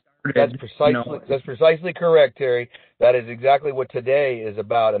getting started. That's precisely correct, Terry. That is exactly what today is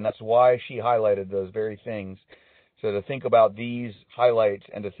about, and that's why she highlighted those very things. So to think about these highlights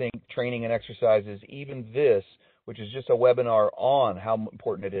and to think training and exercises, even this, which is just a webinar on how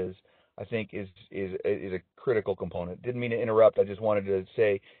important it is, I think is a critical component. Didn't mean to interrupt. I just wanted to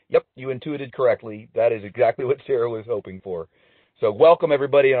say, yep, you intuited correctly. That is exactly what Sarah was hoping for. So welcome,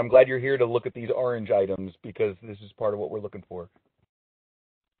 everybody, and I'm glad you're here to look at these orange items because this is part of what we're looking for.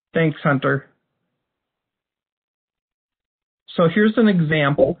 Thanks, Hunter. So here's an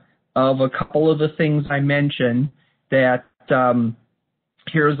example of a couple of the things I mentioned that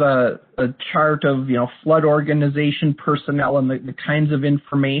here's a chart of, flood organization personnel and the kinds of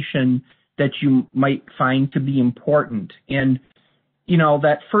information that you might find to be important. And,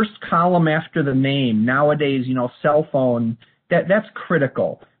 that first column after the name, nowadays, cell phone, that's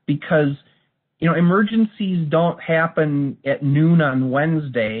critical because, emergencies don't happen at noon on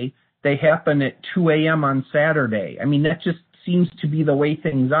Wednesday. They happen at 2 a.m. on Saturday. I mean, that just seems to be the way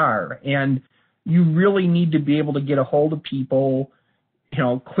things are. And you really need to be able to get a hold of people,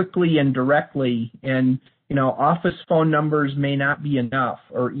 quickly and directly. And, office phone numbers may not be enough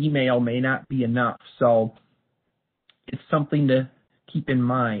or email may not be enough. So it's something to keep in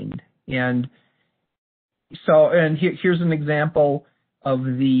mind. And here's an example of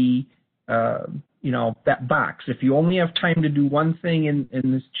the, that box. If you only have time to do one thing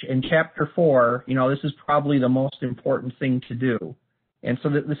in chapter 4, this is probably the most important thing to do. And so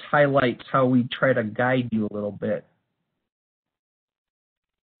that this highlights how we try to guide you a little bit.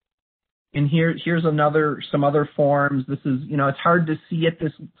 And here's some other forms. This is, it's hard to see at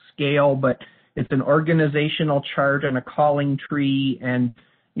this scale, but it's an organizational chart and a calling tree. And,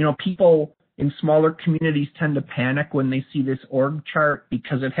 people in smaller communities tend to panic when they see this org chart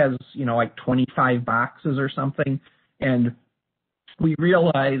because it has, like 25 boxes or something. And we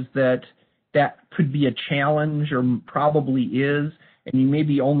realize that could be a challenge or probably is, and you may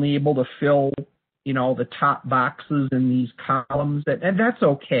be only able to fill, the top boxes in these columns, and that's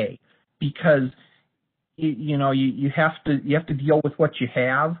okay because, you have to deal with what you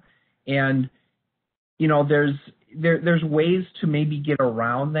have. And, there's ways to maybe get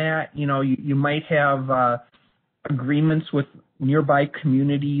around that. You might have agreements with nearby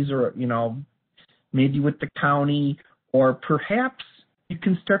communities or, maybe with the county, or perhaps you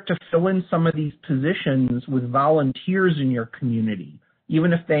can start to fill in some of these positions with volunteers in your community,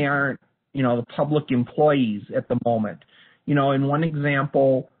 even if they aren't, the public employees at the moment. In one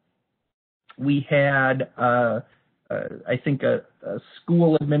example, we had I think a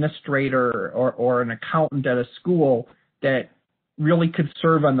school administrator or an accountant at a school that really could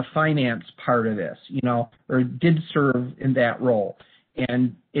serve on the finance part of this, or did serve in that role.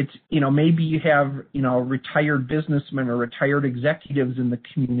 And it's, maybe you have, retired businessmen or retired executives in the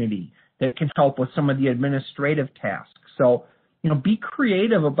community that can help with some of the administrative tasks. So, be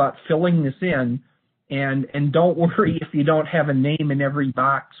creative about filling this in, and don't worry if you don't have a name in every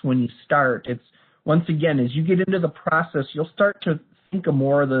box when you start. It's, once again, as you get into the process, you'll start to think of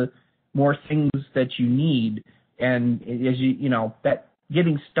more things that you need. And as that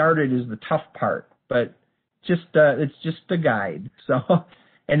getting started is the tough part, but it's just a guide. So,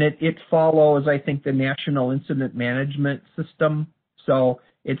 and it follows, I think, the National Incident Management System. So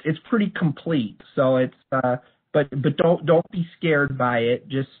it's pretty complete. So it's, but don't be scared by it.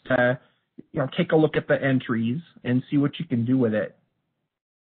 Just, take a look at the entries and see what you can do with it.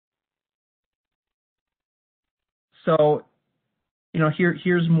 So,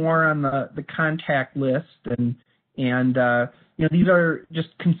 here's more on the contact list, and these are just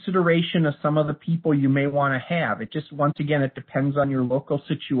consideration of some of the people you may want to have. It just, once again, it depends on your local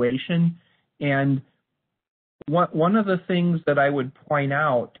situation. And one of the things that I would point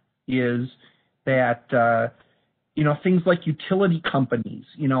out is that, things like utility companies,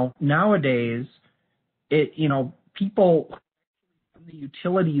 nowadays, people from the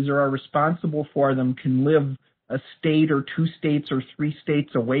utilities or are responsible for them can live a state or 2 states or 3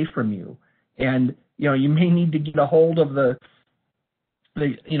 states away from you. And, you may need to get a hold of the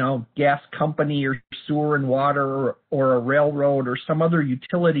gas company or sewer and water or a railroad or some other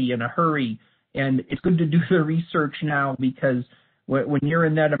utility in a hurry. And it's good to do the research now because when you're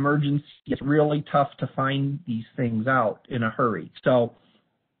in that emergency, it's really tough to find these things out in a hurry. So,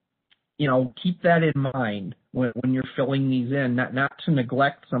 keep that in mind when you're filling these in, not to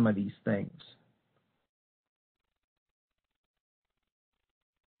neglect some of these things.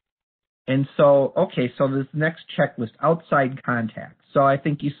 And so, so this next checklist, outside contacts. So I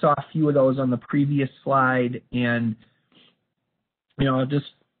think you saw a few of those on the previous slide, and, just,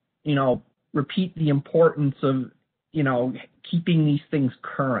 repeat the importance of, keeping these things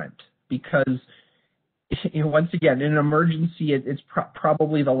current, because, once again, in an emergency, it's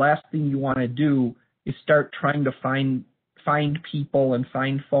probably the last thing you want to do is start trying to find people and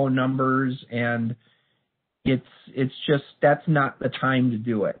find phone numbers, and it's just, that's not the time to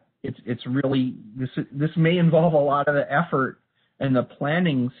do it. It's really, this may involve a lot of the effort and the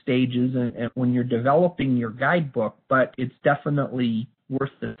planning stages and when you're developing your guidebook, but it's definitely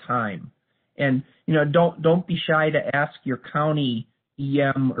worth the time. And, don't be shy to ask your county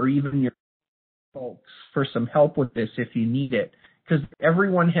EM or even your folks for some help with this if you need it, because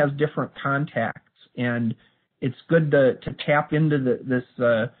everyone has different contacts, and it's good to tap into this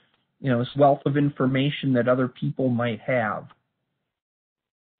wealth of information that other people might have.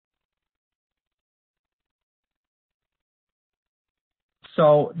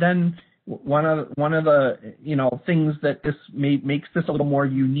 So then one of the things that this makes this a little more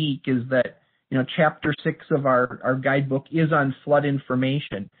unique is that chapter 6 of our guidebook is on flood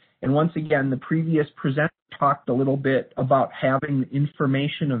information. And once again, the previous presenter talked a little bit about having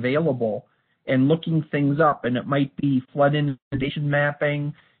information available and looking things up, and it might be flood inundation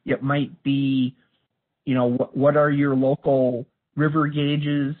mapping, it might be what are your local river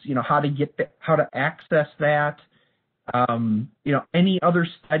gauges, how to access that. Any other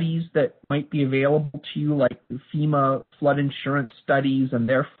studies that might be available to you, like the FEMA flood insurance studies and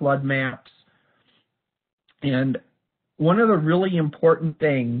their flood maps. And one of the really important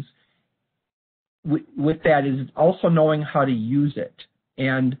things with that is also knowing how to use it.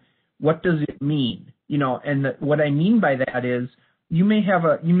 And what does it mean? What I mean by that is you may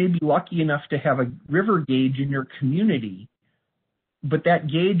be lucky enough to have a river gauge in your community, but that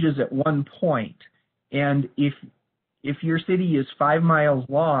gauge is at one point. And if your city is 5 miles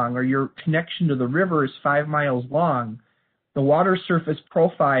long or your connection to the river is 5 miles long, the water surface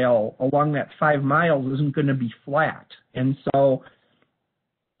profile along that 5 miles isn't going to be flat. And so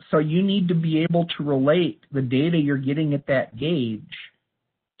you need to be able to relate the data you're getting at that gauge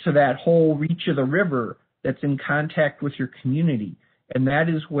to that whole reach of the river that's in contact with your community. And that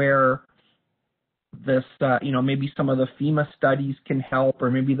is where this, maybe some of the FEMA studies can help,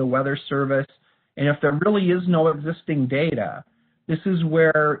 or maybe the Weather Service. And if there really is no existing data, this is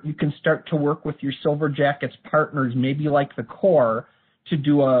where you can start to work with your Silver Jackets partners, maybe like the Corps, to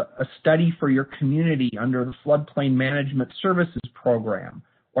do a study for your community under the Floodplain Management Services Program,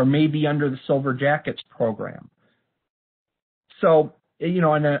 or maybe under the Silver Jackets program. So,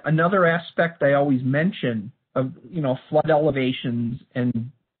 and another aspect I always mention of, flood elevations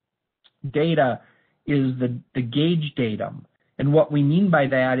and data is the gauge datum. And what we mean by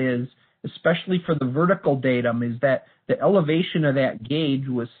that is, especially for the vertical datum, is that the elevation of that gauge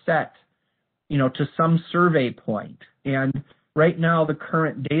was set, to some survey point. And right now, the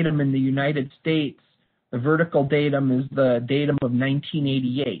current datum in the United States, the vertical datum is the datum of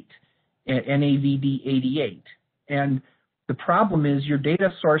 1988, NAVD 88. And the problem is your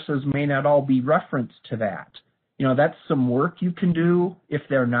data sources may not all be referenced to that. That's some work you can do if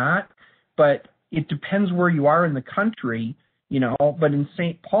they're not, but it depends where you are in the country, but in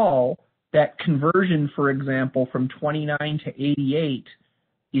St. Paul, that conversion, for example, from 29 to 88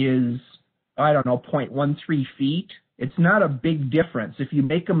 is, 0.13 feet. It's not a big difference. If you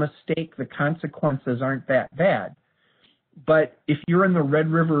make a mistake, the consequences aren't that bad. But if you're in the Red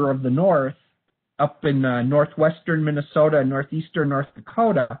River of the North, up in northwestern Minnesota and northeastern North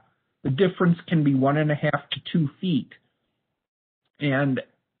Dakota, the difference can be 1.5 to 2 feet. And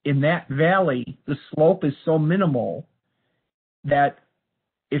in that valley, the slope is so minimal that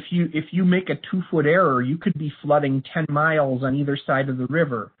if you make a 2-foot error, you could be flooding 10 miles on either side of the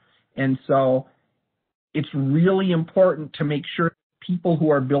river. And so it's really important to make sure people who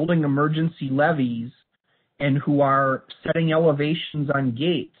are building emergency levees and who are setting elevations on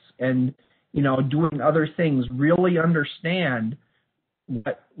gates and, doing other things really understand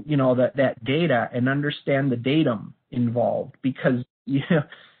what, that data and understand the datum involved, because, if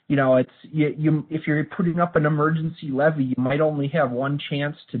you're putting up an emergency levee, you might only have one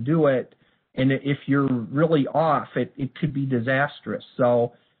chance to do it. And if you're really off, it could be disastrous.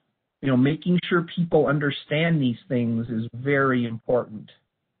 So, making sure people understand these things is very important.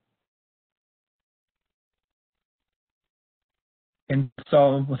 And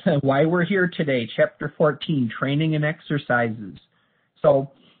so why we're here today, Chapter 14, Training and Exercises.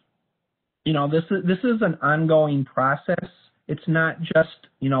 So, this is an ongoing process. It's not just,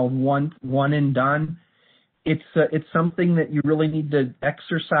 one and done. It's something that you really need to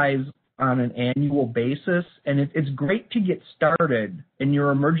exercise on an annual basis. And it's great to get started in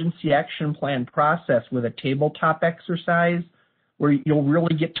your emergency action plan process with a tabletop exercise where you'll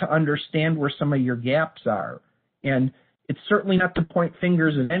really get to understand where some of your gaps are. And it's certainly not to point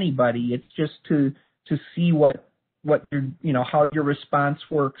fingers at anybody. It's just to see what your, how your response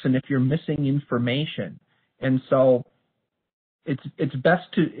works and if you're missing information. And so it's best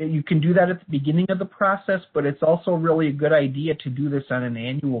you can do that at the beginning of the process, but it's also really a good idea to do this on an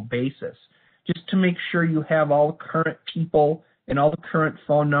annual basis, just to make sure you have all current people and all the current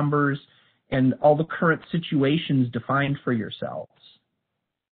phone numbers and all the current situations defined for yourselves.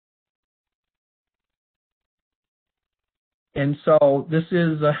 And so this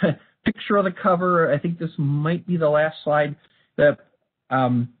is a picture of the cover. I think this might be the last slide that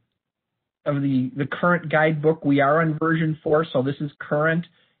of the current guidebook. We are on version 4, so this is current.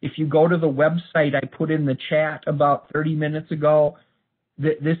 If you go to the website I put in the chat about 30 minutes ago,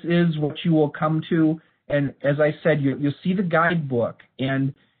 this is what you will come to. And as I said, you'll see the guidebook.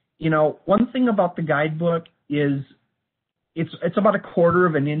 And, one thing about the guidebook is it's about 1/4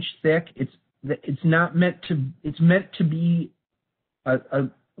 of an inch thick. It's meant to be a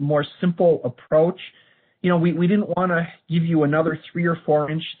more simple approach. We didn't want to give you another 3 or 4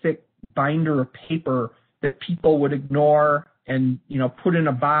 inch thick binder of paper that people would ignore and, put in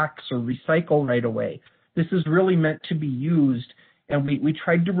a box or recycle right away. This is really meant to be used, and we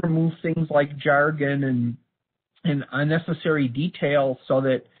tried to remove things like jargon and unnecessary details so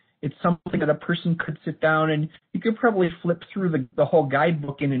that it's something that a person could sit down and you could probably flip through the whole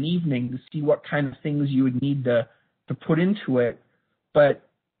guidebook in an evening to see what kind of things you would need to put into it. But,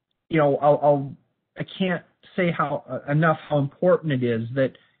 I can't say enough how important it is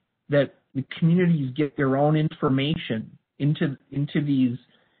that the communities get their own information into these,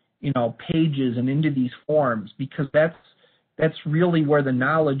 pages and into these forms, because that's really where the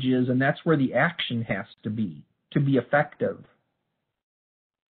knowledge is, and that's where the action has to be effective.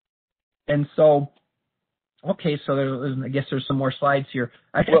 And so, okay, so I guess there's some more slides here.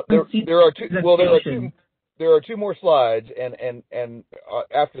 There are 2 more slides, and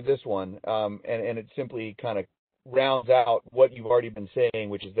after this one, and it simply kind of rounds out what you've already been saying,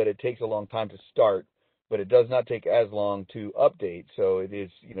 which is that it takes a long time to start, but it does not take as long to update. So it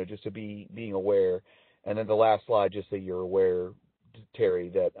is, just to being aware. And then the last slide, just so you're aware, Terry,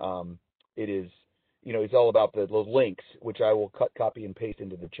 that it is, it's all about those links, which I will copy and paste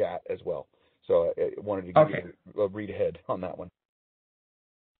into the chat as well. So I wanted to give you a read ahead on that one.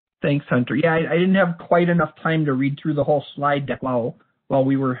 Thanks, Hunter. Yeah, I didn't have quite enough time to read through the whole slide deck while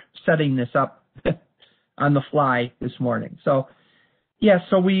we were setting this up on the fly this morning. So, yeah,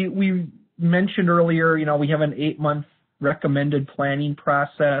 so we mentioned earlier, we have an 8-month recommended planning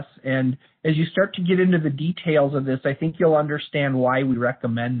process. And as you start to get into the details of this, I think you'll understand why we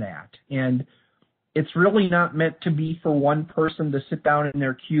recommend that. And it's really not meant to be for one person to sit down in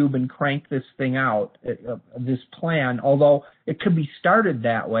their cube and crank this thing out, this plan. Although it could be started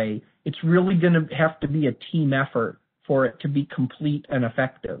that way, it's really going to have to be a team effort for it to be complete and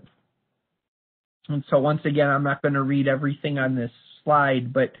effective. And so once again, I'm not going to read everything on this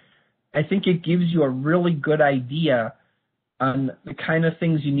slide, but I think it gives you a really good idea on the kind of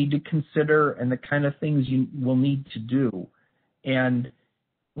things you need to consider and the kind of things you will need to do. And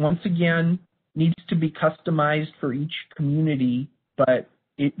once again, needs to be customized for each community, but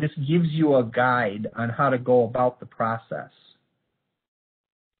this gives you a guide on how to go about the process.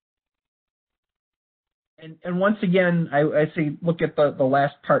 And once again, I say look at the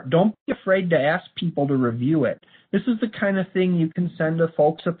last part. Don't be afraid to ask people to review it. This is the kind of thing you can send to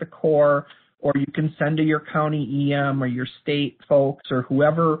folks at the Corps, or you can send to your county EM or your state folks or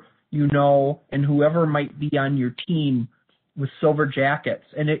whoever you know and whoever might be on your team with Silver Jackets.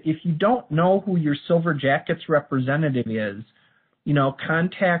 And if you don't know who your Silver Jackets representative is,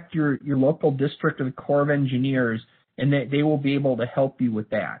 contact your local district of the Corps of Engineers, and they will be able to help you with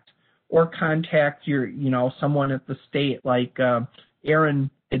that. Or contact someone at the state, like Erin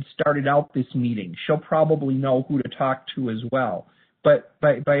had started out this meeting. She'll probably know who to talk to as well. But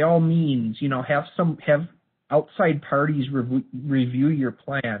by all means, have outside parties review your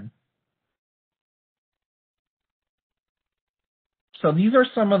plan. So these are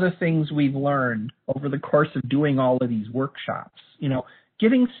some of the things we've learned over the course of doing all of these workshops.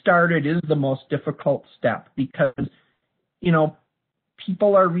 Getting started is the most difficult step because,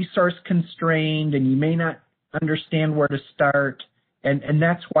 people are resource constrained and you may not understand where to start. And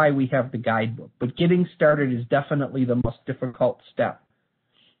that's why we have the guidebook. But getting started is definitely the most difficult step.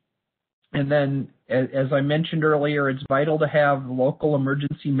 And then, as I mentioned earlier, it's vital to have the local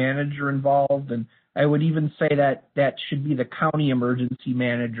emergency manager involved. And I would even say that should be the county emergency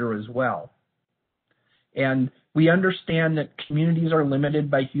manager as well. And we understand that communities are limited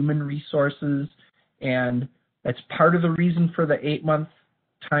by human resources, and that's part of the reason for the 8-month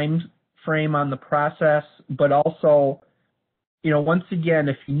time frame on the process. But also, once again,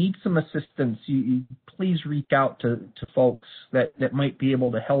 if you need some assistance, you please reach out to folks that might be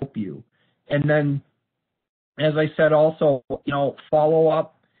able to help you. And then, as I said, also, follow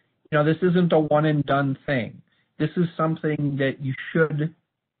up. This isn't a one and done thing. This is something that you should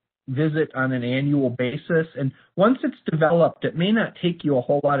visit on an annual basis. And once it's developed, it may not take you a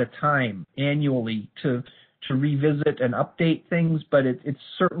whole lot of time annually to revisit and update things, but it's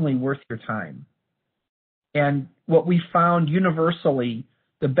certainly worth your time. And what we found universally,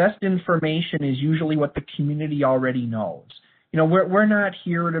 the best information is usually what the community already knows. We're not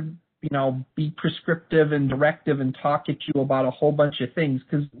here to, be prescriptive and directive and talk at you about a whole bunch of things,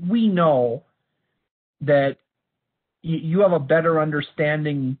 because we know that you have a better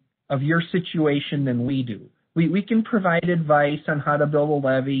understanding of your situation than we do. We can provide advice on how to build a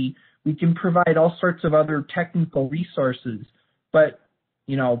levee. We can provide all sorts of other technical resources, but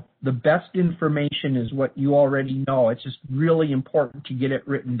the best information is what you already know. It's just really important to get it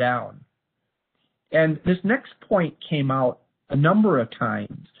written down. And this next point came out a number of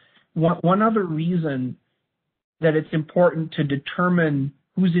times. One other reason that it's important to determine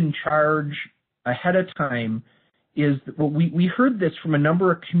who's in charge ahead of time is that we heard this from a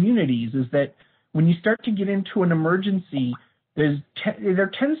number of communities, is that when you start to get into an emergency,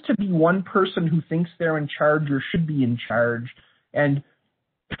 there tends to be one person who thinks they're in charge or should be in charge. And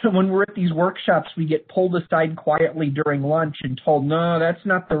when we're at these workshops, we get pulled aside quietly during lunch and told, no, that's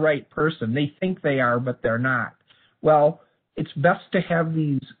not the right person. They think they are, but they're not. Well, it's best to have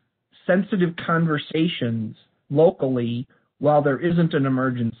these sensitive conversations locally while there isn't an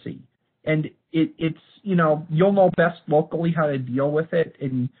emergency. And it's you'll know best locally how to deal with it.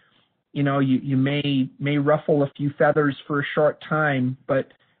 And, you may ruffle a few feathers for a short time, but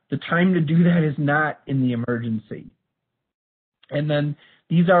the time to do that is not in the emergency. And then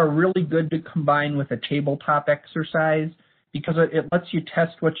these are really good to combine with a tabletop exercise because it lets you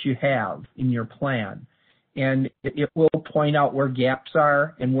test what you have in your plan. And it will point out where gaps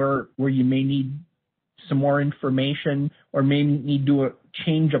are and where you may need some more information or may need to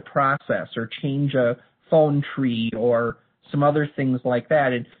change a process or change a phone tree or some other things like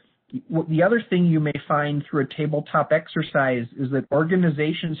that. And the other thing you may find through a tabletop exercise is that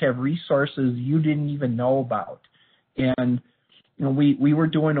organizations have resources you didn't even know about. And we were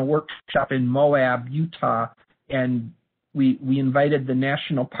doing a workshop in Moab, Utah, and we invited the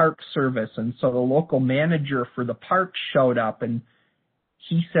National Park Service, and so the local manager for the park showed up, and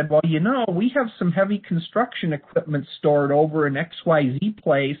he said, well, we have some heavy construction equipment stored over in XYZ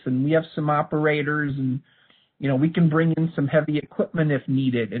place, and we have some operators, and, we can bring in some heavy equipment if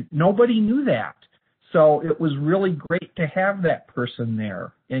needed. And nobody knew that. So it was really great to have that person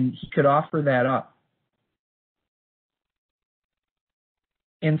there, and he could offer that up.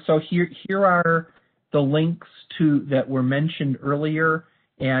 And so here are the links that were mentioned earlier.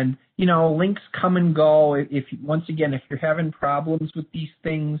 And, links come and go. If you're having problems with these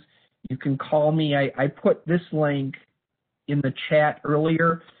things, you can call me. I put this link in the chat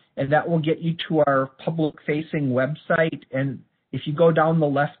earlier, and that will get you to our public-facing website. And if you go down the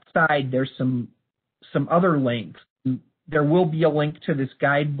left side, there's some other links. There will be a link to this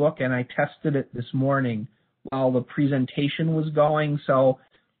guidebook, and I tested it this morning while the presentation was going, so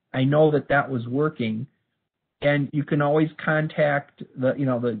I know that was working. And you can always contact the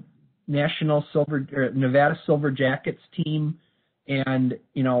Nevada Silver Jackets team, and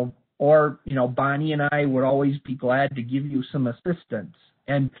or Bonnie and I would always be glad to give you some assistance.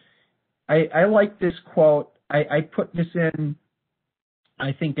 And I like this quote. I put this in,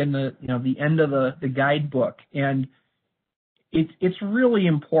 I think, in the the end of the guidebook, and it's really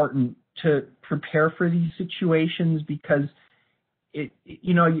important to prepare for these situations because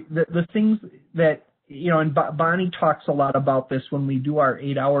the things that and Bonnie talks a lot about this when we do our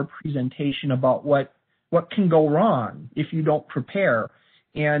 8-hour presentation about what can go wrong if you don't prepare.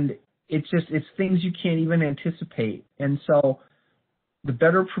 And it's things you can't even anticipate. And so the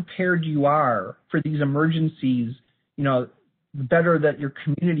better prepared you are for these emergencies, the better that your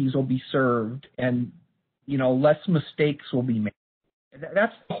communities will be served and, less mistakes will be made.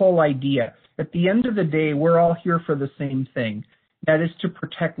 That's the whole idea. At the end of the day, we're all here for the same thing. That is to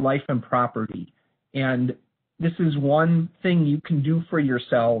protect life and property. And this is one thing you can do for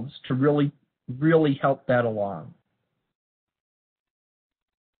yourselves to really, really help that along.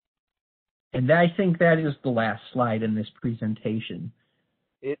 And I think that is the last slide in this presentation.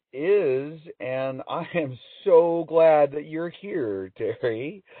 It is, and I am so glad that you're here,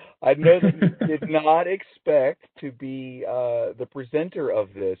 Terry. I know that you did not expect to be the presenter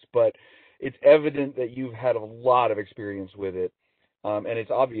of this, but it's evident that you've had a lot of experience with it. And it's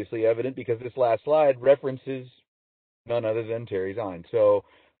obviously evident because this last slide references none other than Terry Zine. So,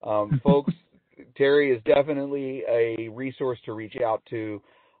 folks, Terry is definitely a resource to reach out to.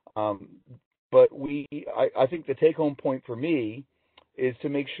 But I think the take-home point for me is to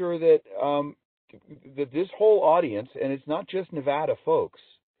make sure that that this whole audience, and it's not just Nevada folks,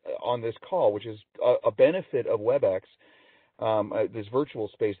 on this call, which is a benefit of WebEx, this virtual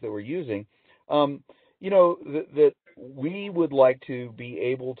space that we're using. That we would like to be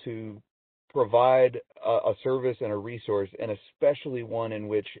able to provide a service and a resource, and especially one in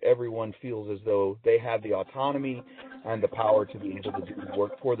which everyone feels as though they have the autonomy and the power to be able to do the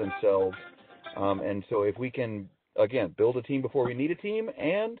work for themselves. And so if we can, again, build a team before we need a team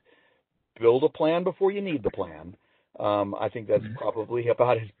and build a plan before you need the plan, I think that's probably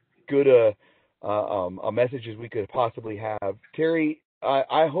about as good a message as we could possibly have. Terry,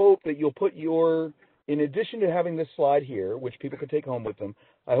 I hope that you'll put in addition to having this slide here, which people can take home with them,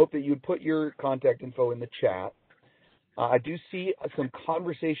 I hope that you'd put your contact info in the chat. I do see some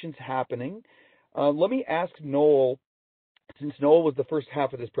conversations happening. Let me ask Noel, since Noel was the first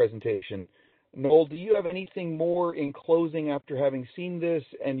half of this presentation. Noel, do you have anything more in closing after having seen this?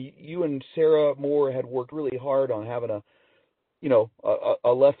 And you and Sarah Moore had worked really hard on having a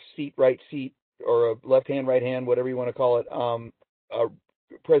left seat, right seat, or a left hand, right hand, whatever you want to call it, a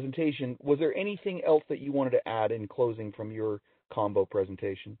presentation. Was there anything else that you wanted to add in closing from your combo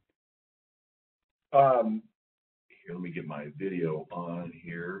presentation? Here, let me get my video on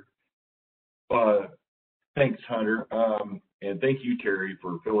here. Thanks, Hunter. And thank you, Terry,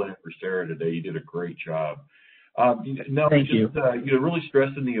 for filling in for Sarah today. You did a great job. Thank you. Really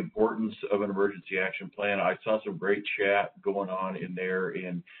stressing the importance of an emergency action plan. I saw some great chat going on in there,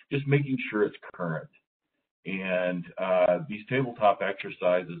 and just making sure it's current. And these tabletop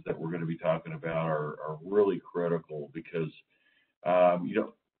exercises that we're going to be talking about are really critical because, I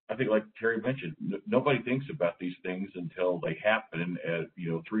think, like Terry mentioned, nobody thinks about these things until they happen at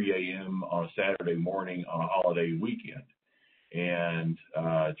 3 a.m. on a Saturday morning on a holiday weekend. And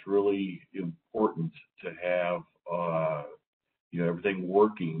it's really important to have everything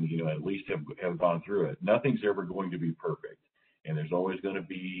working. At least have gone through it. Nothing's ever going to be perfect, and there's always going to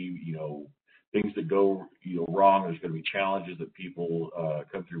be things that go wrong. There's going to be challenges that people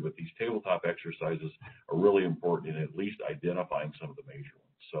come through, but these tabletop exercises are really important in at least identifying some of the major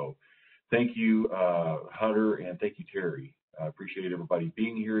ones. So thank you, Hunter, and thank you, Terry. I appreciate everybody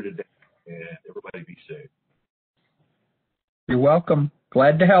being here today, and everybody be safe. You're welcome.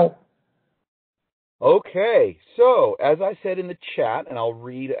 Glad to help. Okay, so as I said in the chat, and I'll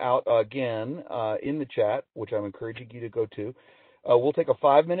read out again in the chat, which I'm encouraging you to go to, we'll take a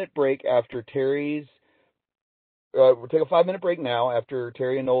 5-minute break after Terry's. We'll take a 5-minute break now after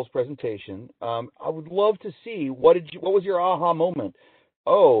Terry and Noel's presentation. I would love to see what was your aha moment?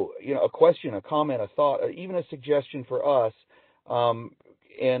 Oh, a question, a comment, a thought, even a suggestion for us,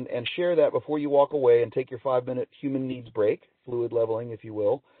 and share that before you walk away and take your 5-minute human needs break, fluid leveling, if you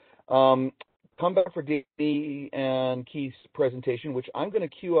will. Come back for Danny and Keith's presentation, which I'm going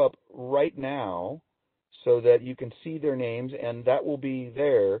to queue up right now so that you can see their names, and that will be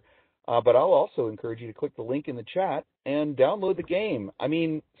there. But I'll also encourage you to click the link in the chat and download the game.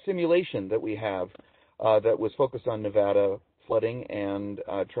 Simulation that we have that was focused on Nevada flooding and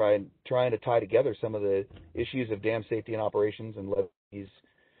trying to tie together some of the issues of dam safety and operations and levees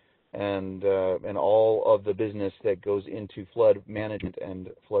and all of the business that goes into flood management and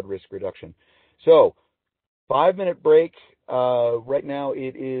flood risk reduction. So, 5-minute break. Right now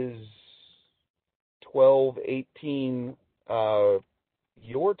it is 12:18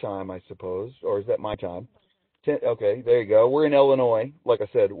 your time, I suppose, or is that my time? Okay, there you go. We're in Illinois. Like I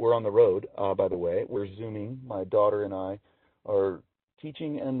said, we're on the road, by the way. We're Zooming. My daughter and I are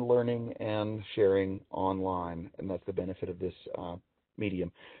teaching and learning and sharing online, and that's the benefit of this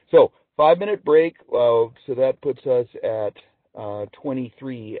medium. So, 5-minute break. So that puts us at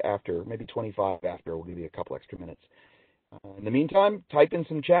 23 after, maybe 25 after. We'll give you a couple extra minutes. In the meantime, type in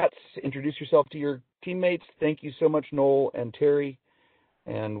some chats, introduce yourself to your teammates. Thank you so much, Noel and Terry,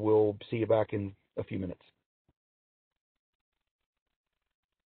 and we'll see you back in a few minutes.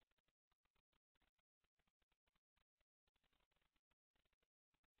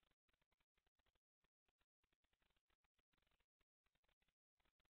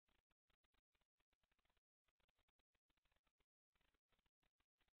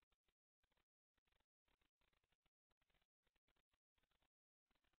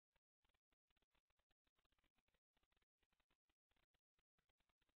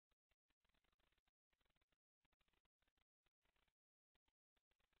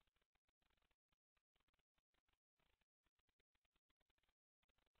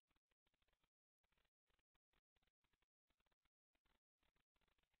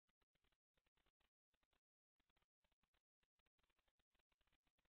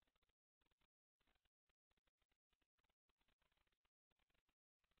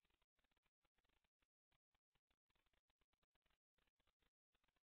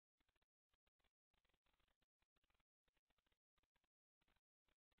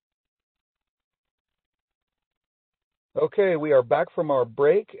 Okay, we are back from our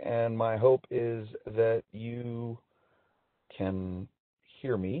break, and my hope is that you can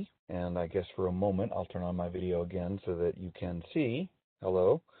hear me. And I guess for a moment, I'll turn on my video again so that you can see.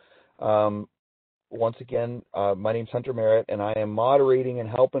 Hello. Once again, my name's Hunter Merritt, and I am moderating and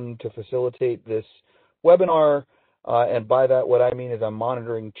helping to facilitate this webinar. And by that, what I mean is I'm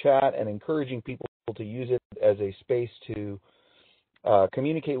monitoring chat and encouraging people to use it as a space to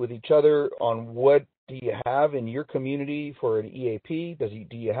communicate with each other on what do you have in your community for an EAP?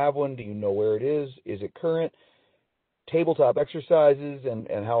 Do you have one? Do you know where it is? Is it current? Tabletop exercises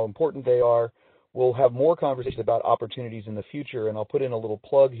and how important they are. We'll have more conversations about opportunities in the future, and I'll put in a little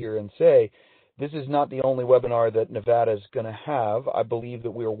plug here and say this is not the only webinar that Nevada is going to have. I believe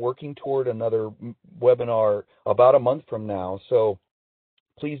that we are working toward another webinar about a month from now, so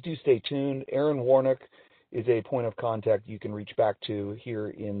please do stay tuned. Aaron Warnock is a point of contact you can reach back to here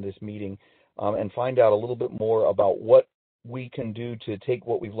in this meeting and find out a little bit more about what we can do to take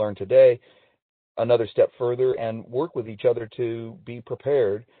what we've learned today another step further and work with each other to be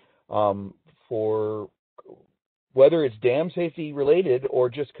prepared for whether it's dam safety related or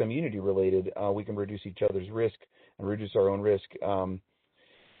just community related. We can reduce each other's risk and reduce our own risk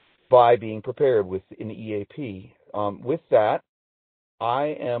by being prepared with an EAP. With that,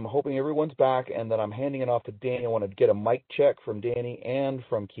 I am hoping everyone's back and that I'm handing it off to Danny. I want to get a mic check from Danny and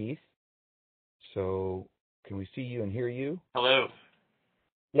from Keith. So can we see you and hear you? Hello.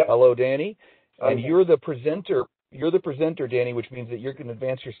 Yep. Hello, Danny. And you're the presenter. You're the presenter, Danny, which means that you can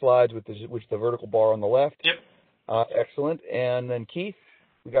advance your slides with the vertical bar on the left. Yep. Excellent. And then Keith,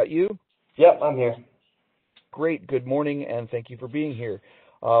 we got you? Yep, I'm here. Great. Good morning, and thank you for being here.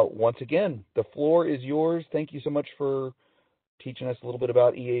 Once again, the floor is yours. Thank you so much for teaching us a little bit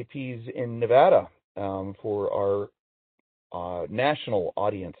about EAPs in Nevada for our national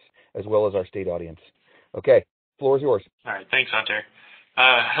audience as well as our state audience. Okay, floor is yours. All right, thanks, Hunter.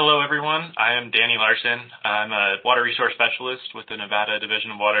 Hello, everyone. I am Danny Larson. I'm a water resource specialist with the Nevada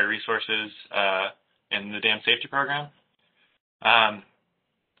Division of Water Resources in the Dam Safety Program.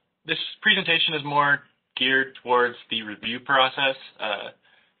 This presentation is more geared towards the review process,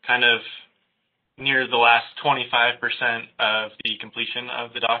 kind of near the last 25% of the completion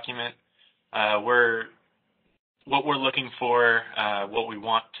of the document. What we're looking for, what we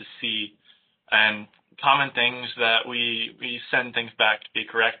want to see, and common things that we send things back to be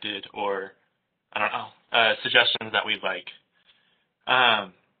corrected, or I don't know, suggestions that we'd like.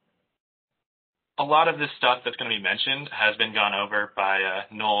 A lot of this stuff that's going to be mentioned has been gone over by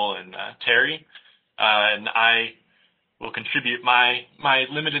Noel and Terry, and I will contribute my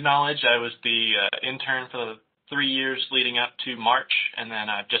limited knowledge. I was the intern for the 3 years leading up to March, and then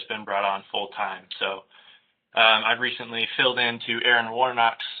I've just been brought on full time. So I've recently filled into Erin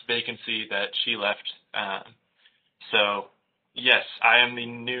Warnock's vacancy that she left. So yes, I am the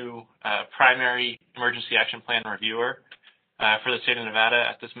new primary emergency action plan reviewer for the state of Nevada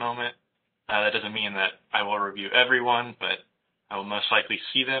at this moment. That doesn't mean that I will review everyone, but I will most likely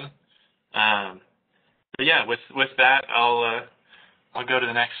see them. But yeah, with that, I'll go to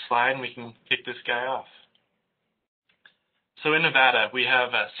the next slide and we can kick this guy off. So in Nevada, we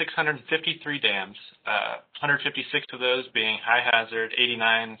have 653 dams, 156 of those being high hazard,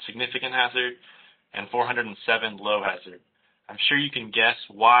 89 significant hazard, and 407 low hazard. I'm sure you can guess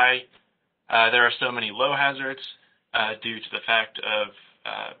why there are so many low hazards due to the fact of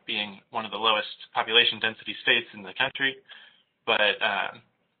being one of the lowest population density states in the country, but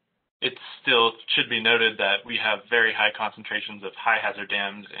it still should be noted that we have very high concentrations of high hazard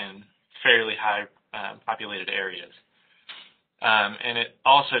dams in fairly high populated areas. And it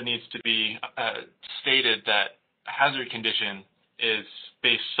also needs to be stated that hazard condition is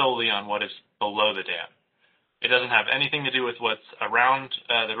based solely on what is below the dam. It doesn't have anything to do with what's around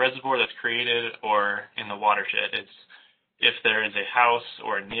the reservoir that's created or in the watershed. It's if there is a house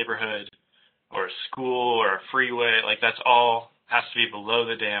or a neighborhood or a school or a freeway, like that's all has to be below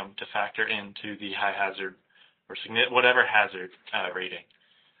the dam to factor into the high hazard or whatever hazard rating.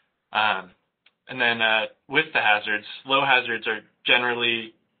 And then with the hazards, low hazards are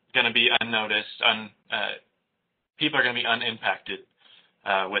generally going to be unnoticed. People are going to be unimpacted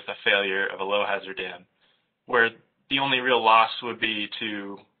with a failure of a low hazard dam, where the only real loss would be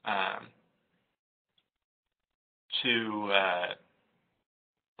to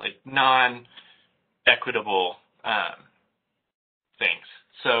like non-equitable things.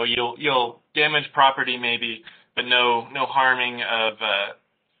 So you'll damage property maybe, but no harming of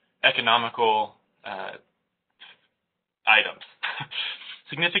economical items.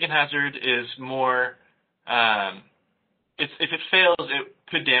 Significant hazard is more, if it fails, it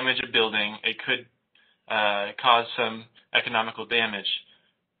could damage a building, it could cause some economical damage,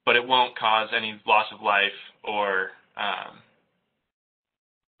 but it won't cause any loss of life, or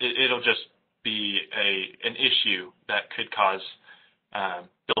it'll just be an issue that could cause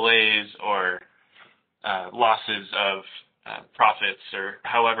delays or losses of profits, or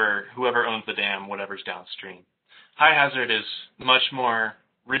whoever owns the dam, whatever's downstream. High hazard is much more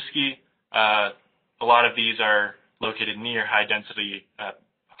risky. A lot of these are located near high densely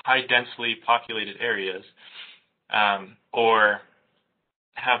populated areas, or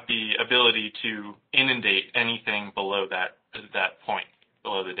have the ability to inundate anything below that point,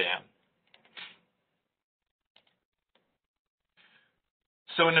 below the dam.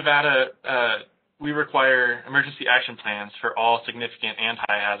 So in Nevada, we require emergency action plans for all significant and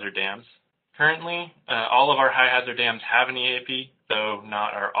high hazard dams. Currently, all of our high hazard dams have an EAP, though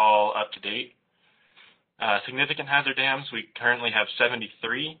not are all up to date. Significant hazard dams, we currently have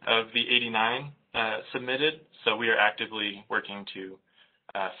 73 of the 89 submitted, so we are actively working to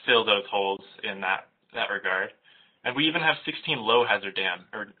fill those holes in that regard. And we even have 16 low hazard dam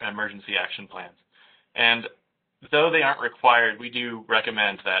or emergency action plans. And though they aren't required, we do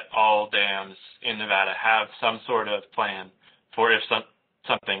recommend that all dams in Nevada have some sort of plan for if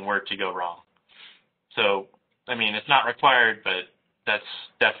something were to go wrong. So, I mean, it's not required, but that's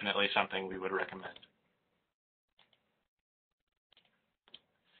definitely something we would recommend.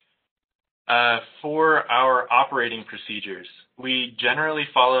 For our operating procedures, we generally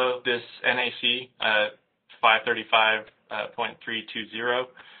follow this NAC 535.320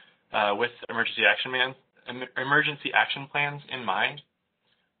 with emergency action plans in mind,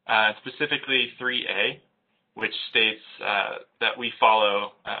 specifically 3A, which states that we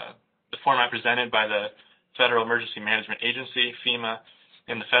follow the format presented by the Federal Emergency Management Agency, FEMA,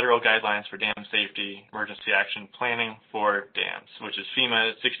 in the Federal Guidelines for Dam Safety Emergency Action Planning for Dams, which is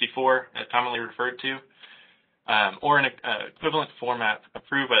FEMA 64, commonly referred to, or an equivalent format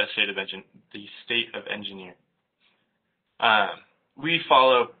approved by the State of Engineer. We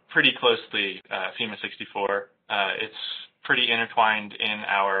follow pretty closely FEMA 64. It's pretty intertwined in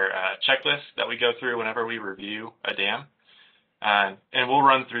our checklist that we go through whenever we review a dam. And we'll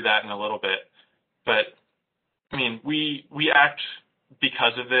run through that in a little bit. But, I mean, we act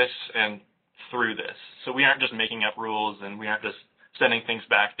because of this and through this. So we aren't just making up rules, and we aren't just sending things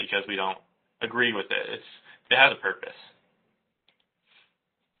back because we don't agree with it. It has a purpose.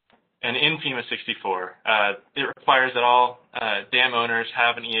 And in FEMA 64, it requires that all dam owners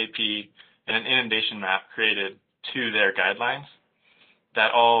have an EAP and an inundation map created to their guidelines,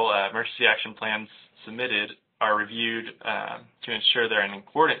 that all emergency action plans submitted are reviewed to ensure they're in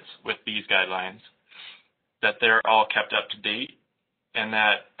accordance with these guidelines, that they're all kept up to date, and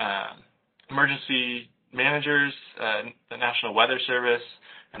that emergency managers, the National Weather Service,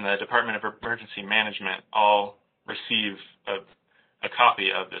 and the Department of Emergency Management all receive a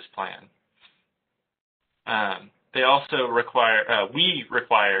copy of this plan. They also we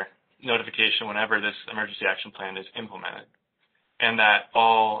require notification whenever this emergency action plan is implemented, and that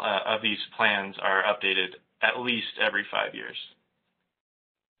all of these plans are updated at least every 5 years.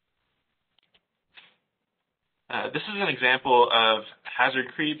 This is an example of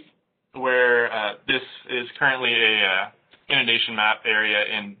hazard creep, where this is currently a inundation map area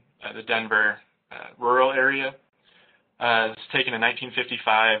in the Denver rural area. It's taken in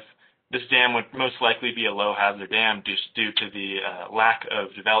 1955. This dam would most likely be a low hazard dam just due to the lack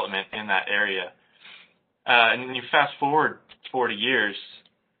of development in that area. And then you fast forward 40 years,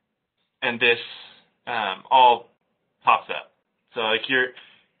 and this all pops up. So like your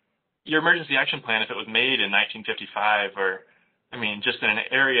emergency action plan, if it was made in 1955, or I mean, just in an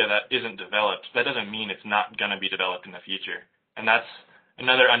area that isn't developed, that doesn't mean it's not going to be developed in the future. And that's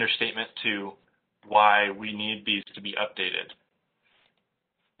another understatement to why we need these to be updated.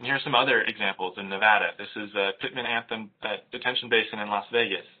 And here are some other examples in Nevada. This is Pittman Anthem Detention Basin in Las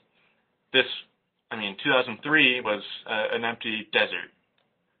Vegas. This, 2003 was an empty desert.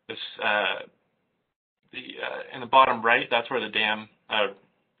 This, in the bottom right, that's where the dam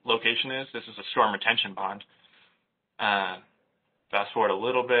location is. This is a storm retention pond. Fast forward a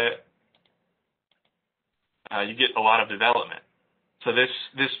little bit, you get a lot of development. So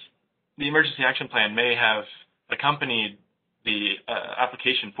the emergency action plan may have accompanied the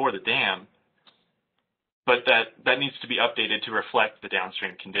application for the dam, but that needs to be updated to reflect the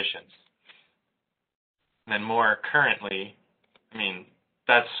downstream conditions. And then more currently,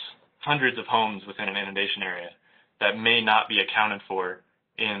 that's hundreds of homes within an inundation area that may not be accounted for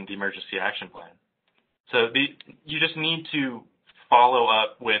in the emergency action plan. So you just need to follow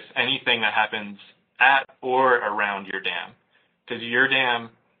up with anything that happens at or around your dam, because your dam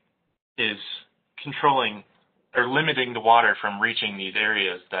is controlling or limiting the water from reaching these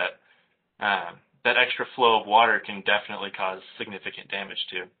areas that that extra flow of water can definitely cause significant damage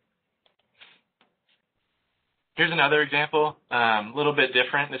to. Here's another example, a little bit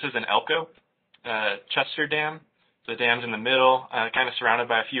different. This is an Elko Chester Dam. The dam's in the middle, kind of surrounded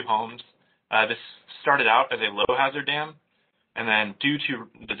by a few homes. This started out as a low hazard dam, and then due to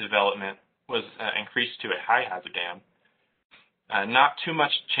the development was increased to a high hazard dam. Not too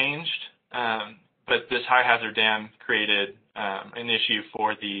much changed, but this high hazard dam created an issue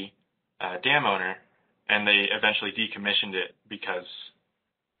for the dam owner, and they eventually decommissioned it because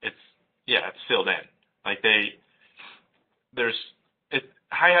it's filled in. Like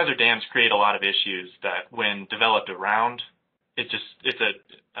high hazard dams create a lot of issues that when developed around, it's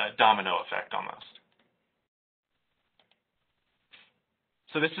a domino effect almost.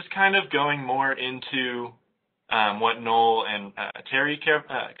 So this is kind of going more into what Noel and Terry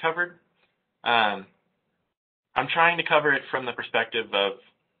covered. I'm trying to cover it from the perspective of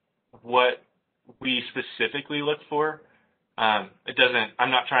what we specifically look for. I'm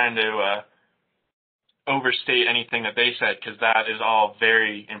not trying to overstate anything that they said, because that is all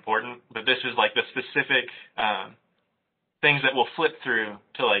very important, but this is like the specific things that we'll flip through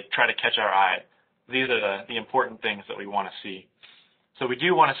to like try to catch our eye. These are the important things that we want to see. So we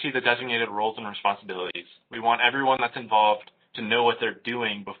do want to see the designated roles and responsibilities. We want everyone that's involved to know what they're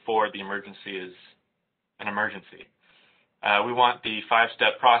doing before the emergency is an emergency. We want the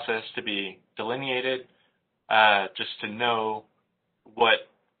 5-step process to be delineated, just to know what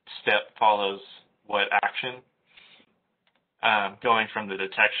step follows what action, going from the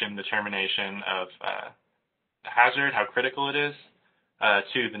detection, determination of the hazard, how critical it is,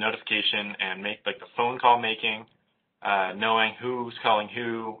 to the notification and the phone call making, knowing who's calling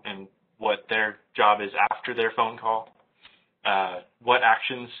who and what their job is after their phone call, what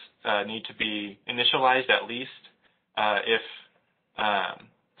actions need to be initialized at least if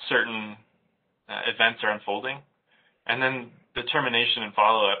certain events are unfolding. And then the termination and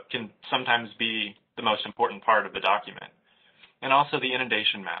follow-up can sometimes be the most important part of the document. And also the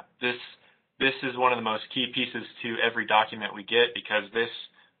inundation map. This is one of the most key pieces to every document we get, because this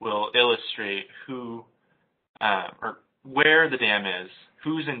will illustrate who or where the dam is,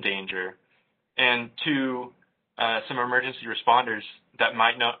 who's in danger, and to some emergency responders that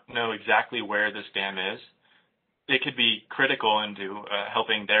might not know exactly where this dam is, it could be critical into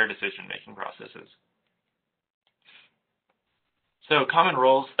helping their decision-making processes. So common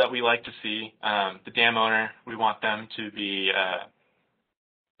roles that we like to see, the dam owner, we want them to be,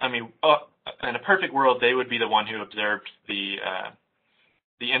 in a perfect world, they would be the one who observed the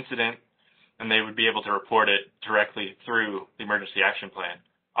incident, and they would be able to report it directly through the emergency action plan.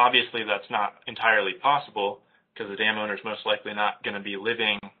 Obviously, that's not entirely possible, because the dam owner is most likely not going to be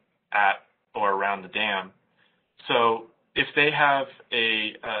living at or around the dam. So if they have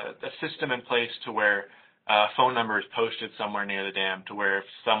a system in place to where a phone number is posted somewhere near the dam, to where if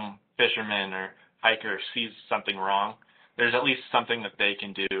some fisherman or hiker sees something wrong, there's at least something that they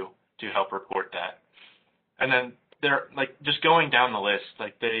can do to help report that. And then they're just going down the list,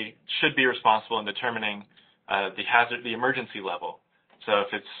 they should be responsible in determining the emergency level. So if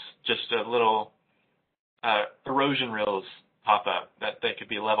it's just a little erosion rills pop up, that they could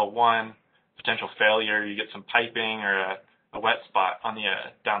be level 1, potential failure, you get some piping or a wet spot on the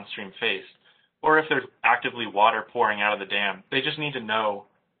downstream face. Or if there's actively water pouring out of the dam, they just need to know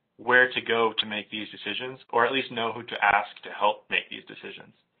where to go to make these decisions, or at least know who to ask to help make these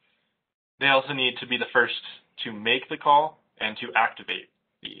decisions. They also need to be the first to make the call and to activate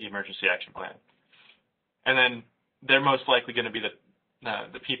the emergency action plan. And then they're most likely going to be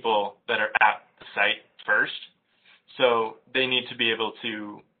the people that are at the site first. So they need to be able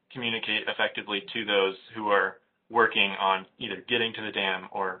to communicate effectively to those who are working on either getting to the dam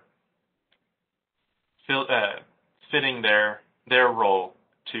or fitting their role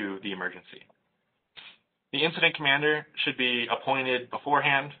to the emergency. The incident commander should be appointed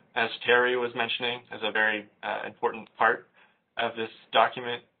beforehand, as Terry was mentioning, as a very important part of this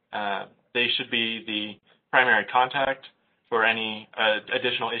document. They should be the primary contact for any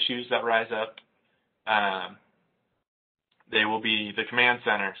additional issues that rise up. They will be the command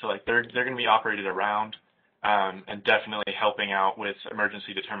center, so they're going to be operated around and definitely helping out with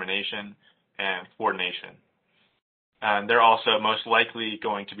emergency determination and coordination. They're also most likely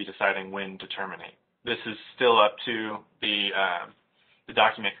going to be deciding when to terminate. This is still up to the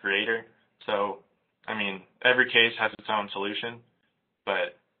document creator. So, every case has its own solution,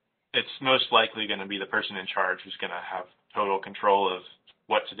 but it's most likely going to be the person in charge who's going to have total control of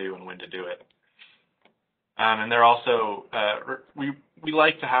what to do and when to do it. And they're also, we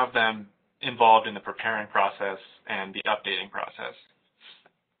like to have them involved in the preparing process and the updating process.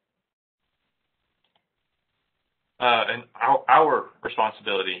 And our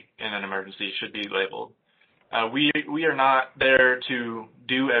responsibility in an emergency should be labeled. We are not there to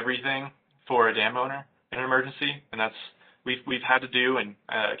do everything for a dam owner in an emergency, and that's we've had to do, and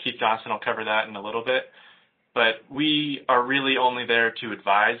Keith Johnson will cover that in a little bit. But we are really only there to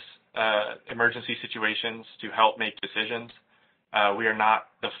advise emergency situations, to help make decisions. We are not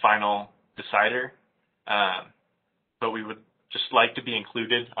the final decider, but we would just like to be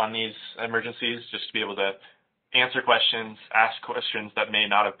included on these emergencies, just to be able to answer questions, ask questions that may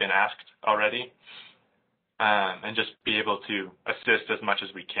not have been asked already, and just be able to assist as much as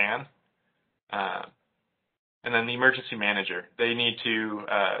we can. And then the emergency manager, they need to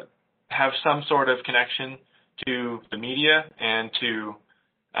have some sort of connection to the media and to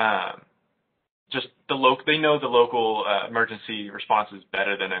just they know the local emergency responses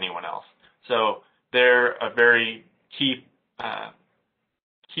better than anyone else. So they're a very key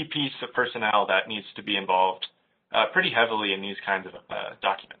piece of personnel that needs to be involved pretty heavily in these kinds of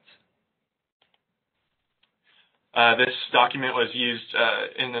documents. This document was used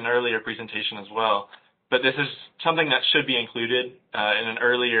in an earlier presentation as well, but this is something that should be included in an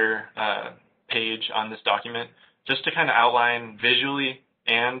earlier page on this document, just to kind of outline visually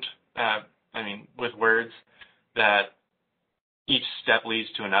and, with words that each step leads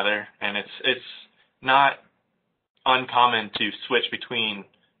to another, and it's not uncommon to switch between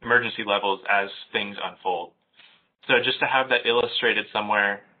emergency levels as things unfold. So just to have that illustrated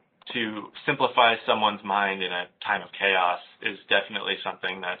somewhere to simplify someone's mind in a time of chaos is definitely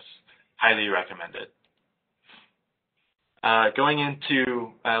something that's highly recommended. Going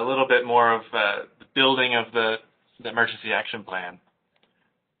into a little bit more of the building of the emergency action plan.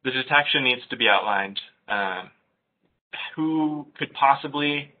 The detection needs to be outlined. Who could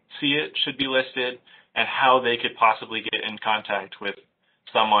possibly see it should be listed, and how they could possibly get in contact with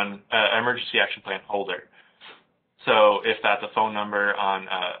someone, emergency action plan holder. So if that's a phone number on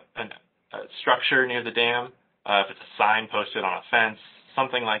a structure near the dam, if it's a sign posted on a fence,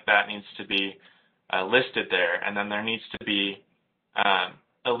 something like that needs to be listed there. And then there needs to be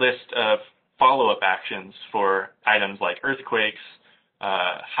a list of follow-up actions for items like earthquakes,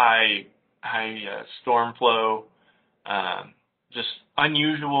 high storm flow, just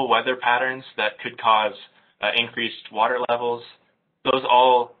unusual weather patterns that could cause increased water levels. Those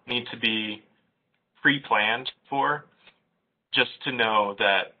all need to be pre-planned for, just to know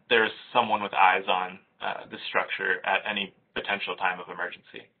that there's someone with eyes on the structure at any potential time of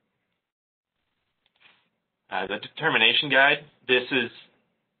emergency. The determination guide, this is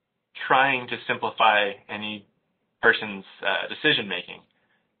trying to simplify any person's decision making.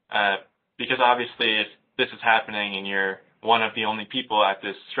 Because obviously if this is happening and you're one of the only people at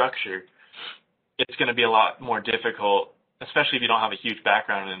this structure, it's going to be a lot more difficult, especially if you don't have a huge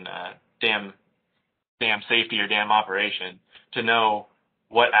background in dam safety or dam operation, to know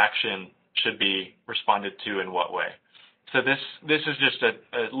what action should be responded to in what way. So this is just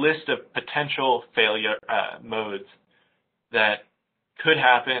a list of potential failure modes that could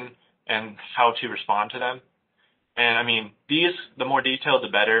happen and how to respond to them. And the more detailed, the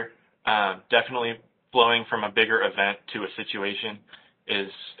better. Definitely flowing from a bigger event to a situation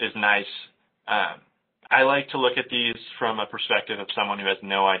is nice. I like to look at these from a perspective of someone who has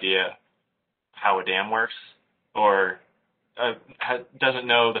no idea how a dam works, or doesn't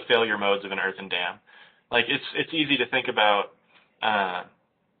know the failure modes of an earthen dam. Like it's easy to think about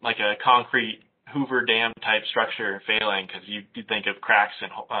like a concrete Hoover Dam type structure failing because you think of cracks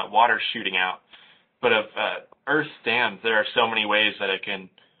and water shooting out. But of earth dams, there are so many ways that it can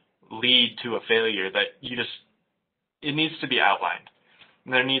lead to a failure that it needs to be outlined.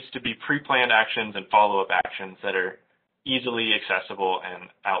 And there needs to be pre-planned actions and follow-up actions that are easily accessible and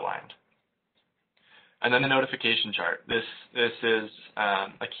outlined. And then the notification chart. This is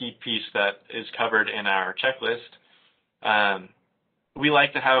a key piece that is covered in our checklist. We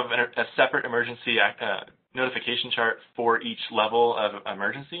like to have a separate emergency notification chart for each level of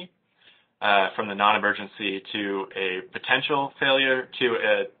emergency, from the non-emergency to a potential failure to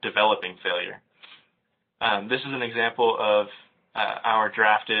a developing failure. This is an example of our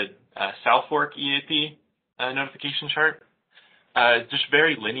drafted South Fork EAP notification chart. It's just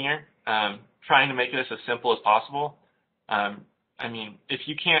very linear. Trying to make this as simple as possible. If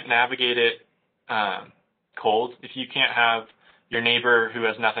you can't navigate it cold, if you can't have your neighbor who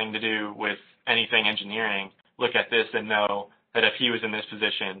has nothing to do with anything engineering look at this and know that if he was in this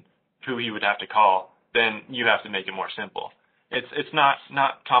position, who he would have to call, then you have to make it more simple. It's not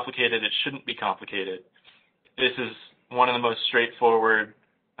complicated. It shouldn't be complicated. This is one of the most straightforward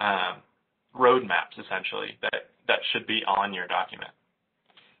maps, essentially, that should be on your document.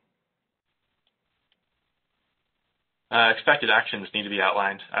 Expected actions need to be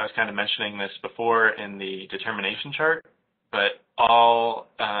outlined. I was kind of mentioning this before in the determination chart, but all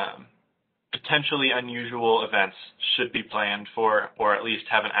potentially unusual events should be planned for, or at least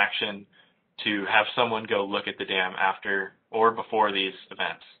have an action to have someone go look at the dam after or before these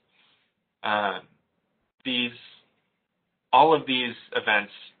events. All of these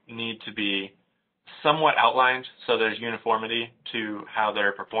events need to be somewhat outlined so there's uniformity to how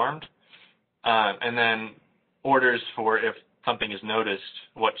they're performed, and then orders for if something is noticed,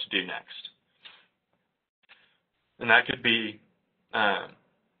 what to do next. And that could be,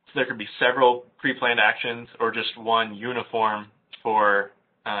 there could be several pre-planned actions or just one uniform for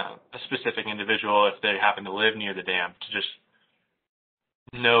a specific individual if they happen to live near the dam, to just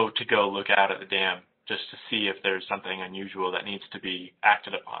know to go look out at the dam just to see if there's something unusual that needs to be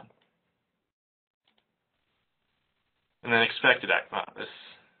acted upon. And then expected act. Oh, this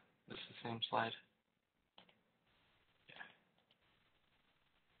is the same slide.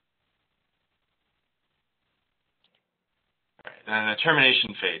 All right, and then the termination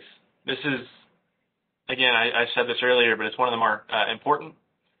phase. This is, again, I said this earlier, but it's one of the more important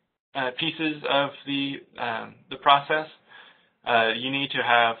pieces of the process. You need to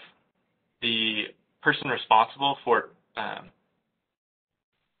have the person responsible for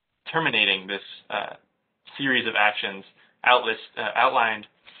terminating this series of actions outlined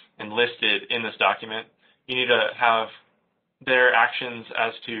and listed in this document. You need to have their actions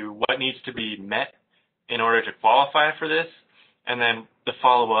as to what needs to be met in order to qualify for this, and then the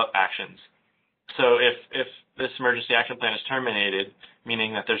follow-up actions. So if this emergency action plan is terminated,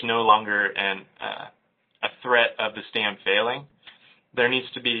 meaning that there's no longer a threat of this dam failing, there needs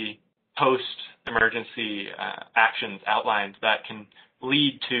to be post-emergency actions outlined that can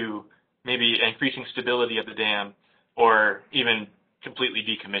lead to maybe increasing stability of the dam or even completely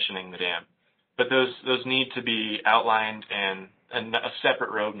decommissioning the dam. But those need to be outlined, and a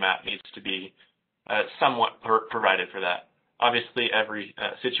separate roadmap needs to be somewhat provided for that. Obviously, every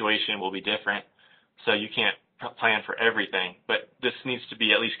situation will be different, so you can't plan for everything, but this needs to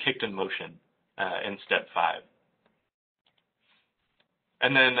be at least kicked in motion in step 5.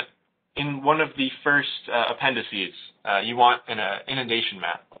 And then in one of the first appendices, you want an inundation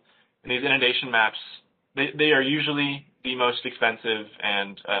map. And these inundation maps, they are usually the most expensive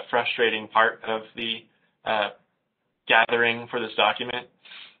and frustrating part of the gathering for this document,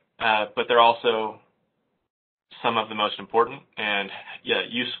 but they're also some of the most important and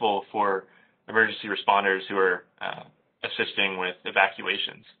useful for emergency responders who are assisting with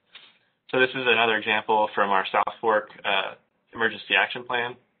evacuations. So this is another example from our South Fork emergency action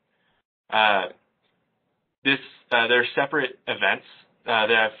plan. They're separate events. They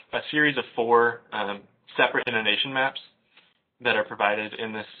have a series of 4 separate inundation maps that are provided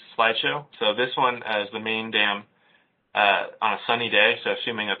in this slideshow. So this one is the main dam on a sunny day, so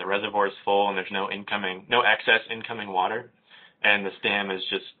assuming that the reservoir is full and there's no excess incoming water, and this dam is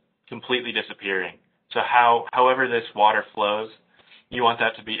just completely disappearing. So however this water flows, you want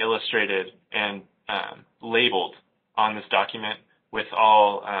that to be illustrated and labeled on this document with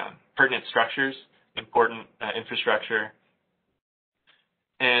all pertinent structures, important infrastructure.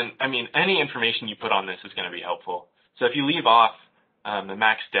 And I mean, any information you put on this is going to be helpful. So if you leave off the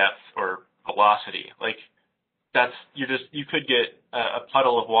max depth or velocity, like you could get a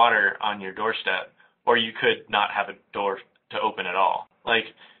puddle of water on your doorstep, or you could not have a door to open at all. Like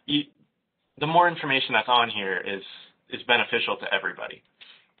the more information that's on here is beneficial to everybody.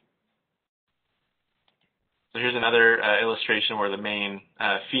 So here's another illustration where the main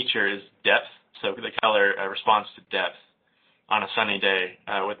feature is depth. So the color responds to depth on a sunny day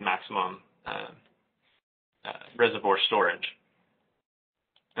with maximum reservoir storage.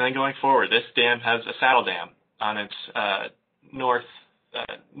 And then going forward, this dam has a saddle dam on its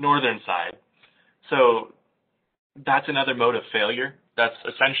northern side. So that's another mode of failure. That's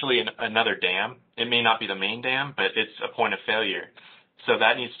essentially another dam. It may not be the main dam, but it's a point of failure. So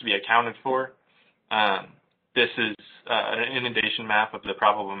that needs to be accounted for. This is an inundation map of the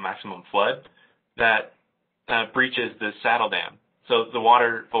probable maximum flood that breaches the saddle dam. So the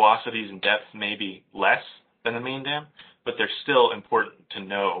water velocities and depth may be less than the main dam, but they're still important to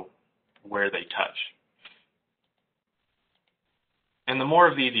know where they touch. And the more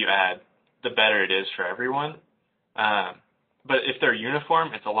of these you add, the better it is for everyone. But if they're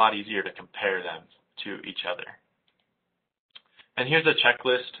uniform, it's a lot easier to compare them to each other. And here's a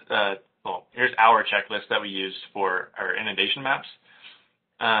checklist. Here's our checklist that we use for our inundation maps.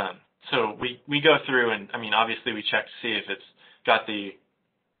 So we go through and, I mean, obviously we check to see if it's got the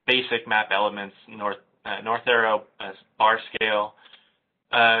basic map elements, north arrow, bar scale.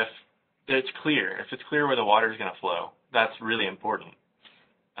 It's clear. If it's clear where the water is going to flow, that's really important.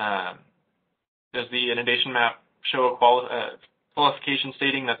 Does the inundation map show a qualification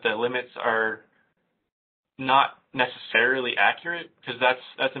stating that the limits are not necessarily accurate? Because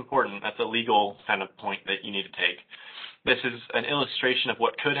that's important. That's a legal kind of point that you need to take. This is an illustration of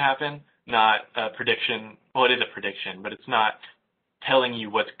what could happen, not a prediction. Well, it is a prediction, but it's not telling you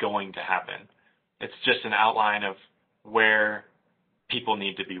what's going to happen. It's just an outline of where people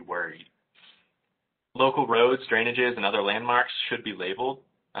need to be worried. Local roads, drainages, and other landmarks should be labeled.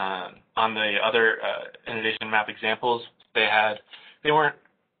 On the other inundation map examples, they weren't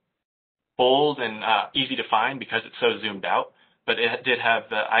bold and easy to find because it's so zoomed out, but it did have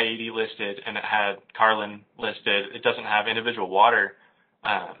the I-80 listed and it had Carlin listed. It doesn't have individual water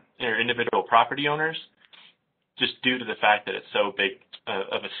or individual property owners, just due to the fact that it's so big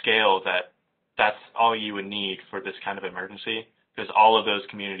of a scale that that's all you would need for this kind of emergency, because all of those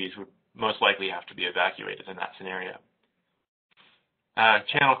communities would most likely have to be evacuated in that scenario.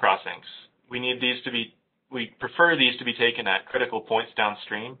 Channel crossings. We prefer these to be taken at critical points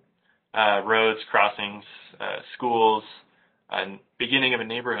downstream, roads, crossings, schools, beginning of a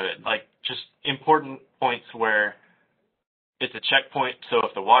neighborhood, like just important points where it's a checkpoint. So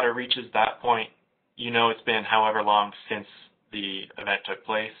if the water reaches that point, you know it's been however long since the event took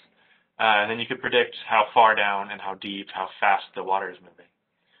place. And then you could predict how far down and how deep, how fast the water is moving.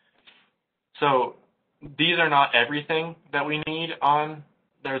 So these are not everything that we need on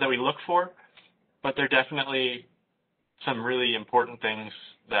there that we look for, but they're definitely some really important things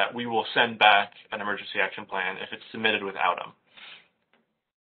that we will send back an emergency action plan if it's submitted without them.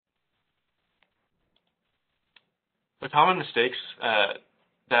 The common mistakes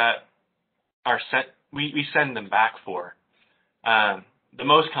that are sent, we send them back for. The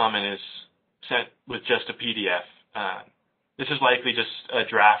most common is sent with just a PDF. This is likely just a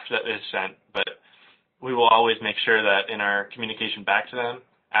draft that is sent, but we will always make sure that in our communication back to them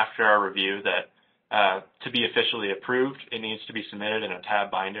after our review that to be officially approved, it needs to be submitted in a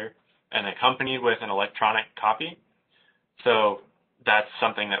tab binder and accompanied with an electronic copy. So that's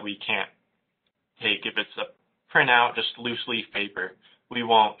something that we can't take if it's a printout, just loose leaf paper. We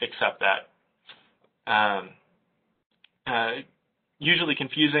won't accept that. Usually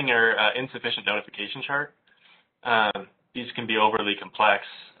confusing or insufficient notification chart. These can be overly complex,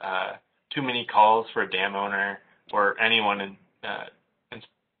 too many calls for a dam owner or anyone in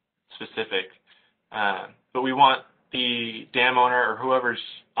specific. But we want the dam owner or whoever's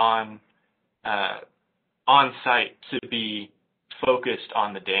on site to be focused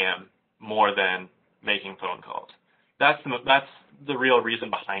on the dam more than making phone calls. That's the real reason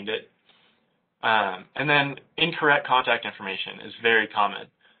behind it. And then incorrect contact information is very common.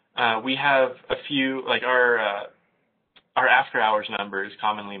 We have a few, like our after hours number is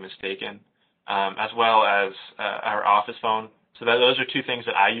commonly mistaken, as well as our office phone. So those are two things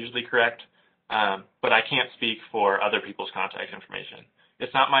that I usually correct, but I can't speak for other people's contact information.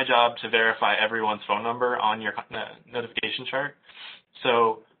 It's not my job to verify everyone's phone number on your notification chart.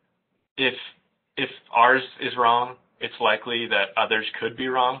 So if ours is wrong, it's likely that others could be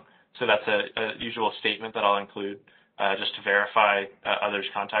wrong. So that's a usual statement that I'll include just to verify others'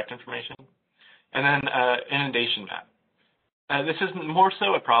 contact information. And then inundation map. This is more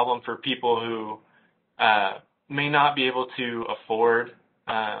so a problem for people who may not be able to afford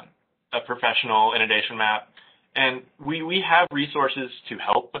a professional inundation map. And we have resources to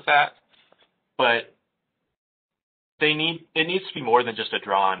help with that, but it needs to be more than just a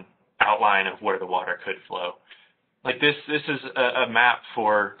drawn outline of where the water could flow. Like this is a map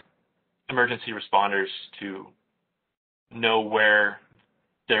for emergency responders to know where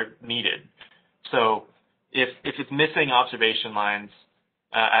they're needed. So if it's missing observation lines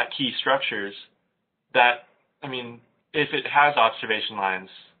at key structures, if it has observation lines,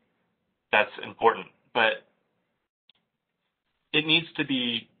 that's important, but it needs to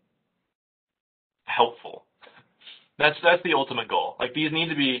be helpful. That's the ultimate goal. Like these need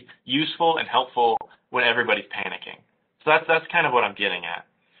to be useful and helpful when everybody's panicking. So that's kind of what I'm getting at.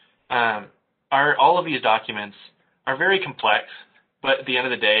 All of these documents are very complex, but at the end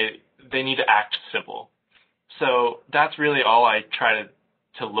of the day, they need to act simple. So that's really all I try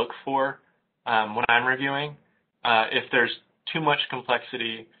to look for when I'm reviewing. If there's too much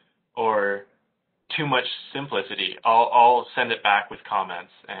complexity or too much simplicity, I'll send it back with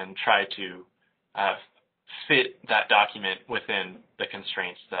comments and try to fit that document within the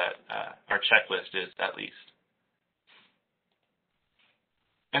constraints that our checklist is, at least.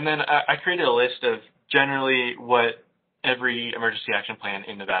 And then I created a list of generally what every emergency action plan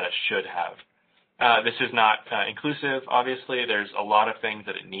in Nevada should have. This is not inclusive, obviously. There's a lot of things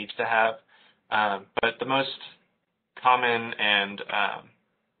that it needs to have, but the most common and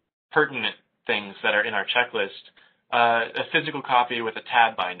pertinent things that are in our checklist, a physical copy with a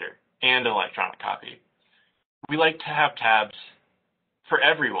tab binder and an electronic copy. We like to have tabs for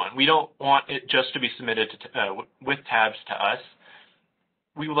everyone. We don't want it just to be submitted with tabs to us.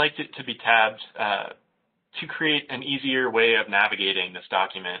 We would like it to be tabbed to create an easier way of navigating this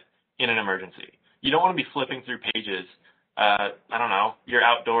document in an emergency. You don't want to be flipping through pages. I don't know, you're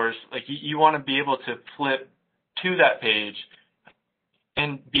outdoors. Like you want to be able to flip to that page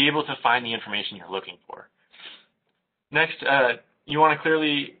and be able to find the information you're looking for. Next, you want to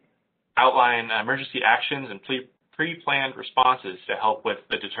clearly outline emergency actions and pre-planned responses to help with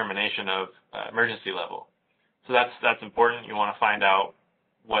the determination of emergency level. So that's important. You want to find out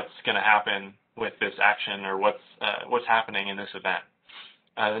what's going to happen with this action or what's happening in this event.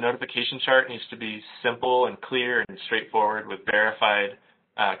 The notification chart needs to be simple and clear and straightforward with verified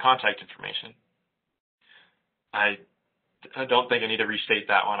contact information. I don't think I need to restate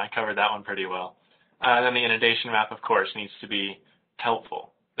that one. I covered that one pretty well. Then the inundation map, of course, needs to be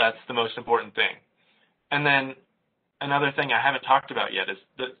helpful. That's the most important thing. And then another thing I haven't talked about yet is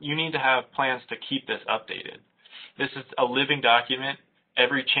that you need to have plans to keep this updated. This is a living document.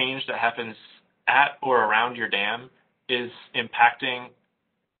 Every change that happens at or around your dam is impacting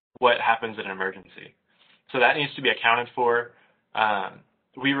what happens in an emergency. So that needs to be accounted for.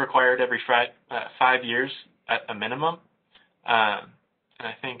 We require it every 5 years at a minimum. And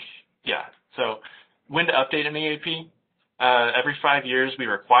I think, yeah, so when to update an EAP? Every 5 years we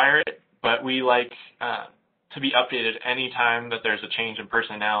require it, but we like to be updated any time that there's a change in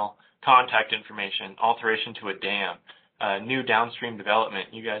personnel, contact information, alteration to a dam, new downstream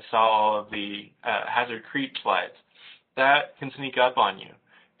development. You guys saw all of the hazard creep slides. That can sneak up on you,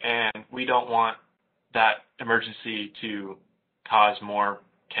 and we don't want that emergency to cause more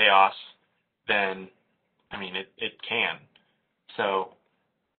chaos than, it can. So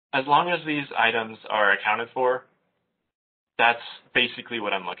as long as these items are accounted for, that's basically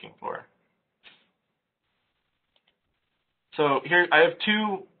what I'm looking for. So here, I have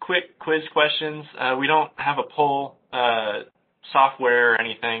 2 quick quiz questions. We don't have a poll software or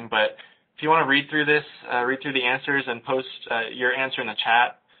anything, but if you want to read through this, read through the answers and post your answer in the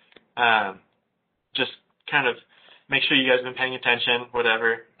chat, just kind of make sure you guys have been paying attention,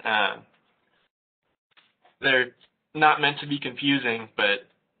 whatever. They're not meant to be confusing, but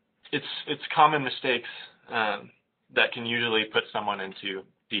it's common mistakes that can usually put someone into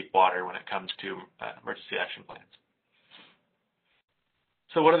deep water when it comes to emergency action plans.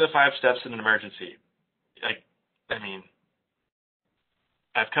 So what are the 5 steps in an emergency?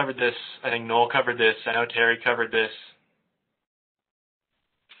 I've covered this. I think Noel covered this. I know Terry covered this.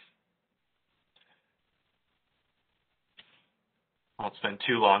 I won't spend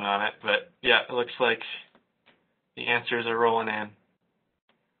too long on it, but yeah, it looks like the answers are rolling in.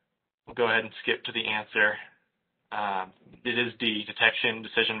 We'll go ahead and skip to the answer. It is D, detection,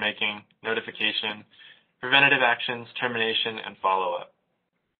 decision-making, notification, preventative actions, termination, and follow-up.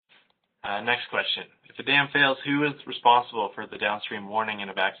 Next question. If the dam fails, who is responsible for the downstream warning and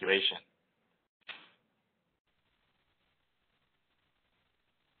evacuation?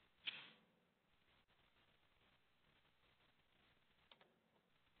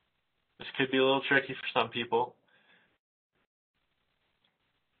 This could be a little tricky for some people.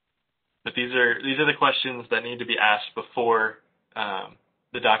 But these are the questions that need to be asked before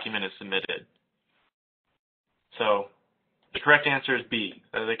the document is submitted. So the correct answer is B.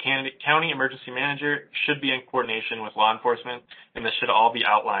 The county emergency manager should be in coordination with law enforcement, and this should all be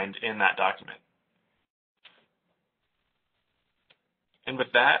outlined in that document. And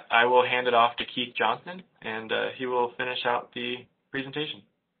with that, I will hand it off to Keith Johnson, and he will finish out the presentation.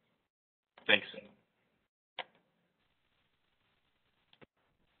 Thanks.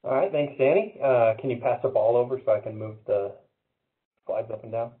 All right, thanks, Danny. Can you pass the ball over so I can move the slides up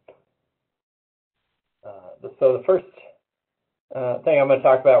and down? So the first thing I'm going to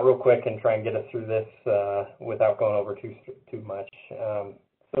talk about real quick and try and get us through this without going over too much.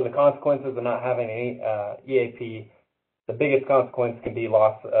 So the consequences of not having any EAP, the biggest consequence can be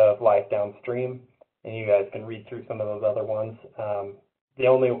loss of life downstream, and you guys can read through some of those other ones. The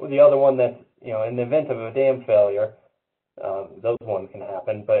other one that's, in the event of a dam failure, those ones can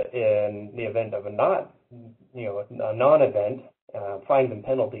happen, but in the event of a non-event, fines and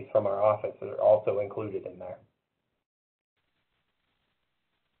penalties from our office are also included in there.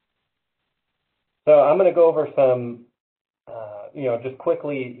 So I'm going to go over some just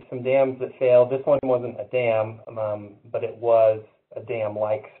quickly, some dams that failed. This one wasn't a dam, but it was a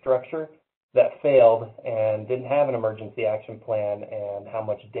dam-like structure that failed and didn't have an emergency action plan, and how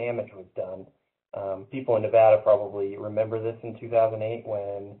much damage was done. People in Nevada probably remember this in 2008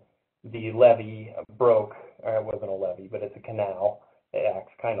 when the levee broke, or it wasn't a levee, but it's a canal. It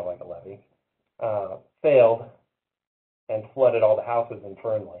acts kind of like a levee. Failed and flooded all the houses in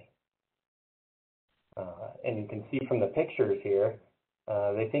Fernley. And you can see from the pictures here,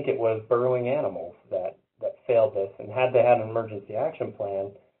 they think it was burrowing animals that failed this. And had they had an emergency action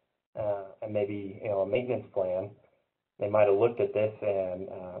plan and maybe a maintenance plan, they might have looked at this and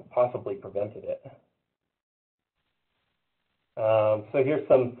possibly prevented it. So here's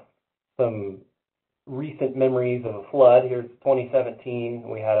some recent memories of a flood. Here's 2017.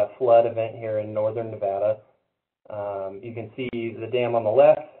 We had a flood event here in northern Nevada. You can see the dam on the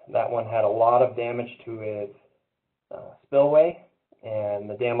left. That one had a lot of damage to its spillway. And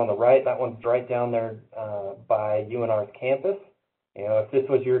the dam on the right, that one's right down there by UNR's campus. If this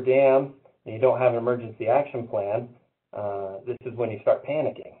was your dam and you don't have an emergency action plan, this is when you start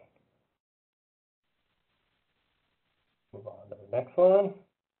panicking. Move on to the next one.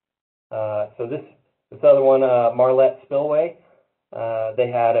 So this other one, Marlette Spillway,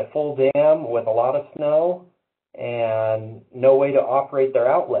 they had a full dam with a lot of snow and no way to operate their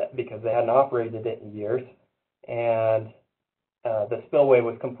outlet because they hadn't operated it in years. And the spillway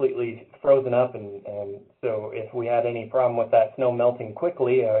was completely frozen up, and so if we had any problem with that snow melting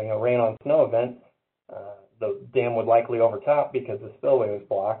quickly, rain on snow event, the dam would likely overtop because the spillway was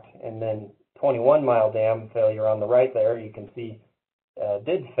blocked. And then 21-mile dam failure on the right there, you can see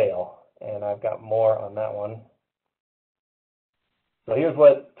did fail, and I've got more on that one. So here's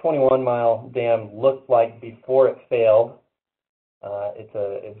what 21-mile dam looked like before it failed.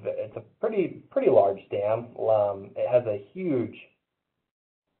 It's a pretty large dam. It has a huge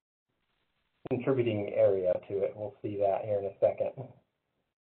contributing area to it. We'll see that here in a second.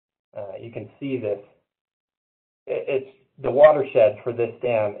 You can see this. It's the watershed for this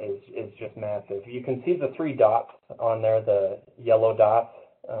dam is just massive. You can see the 3 dots on there, the yellow dots.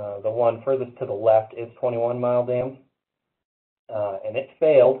 The one furthest to the left is 21-mile dam, and it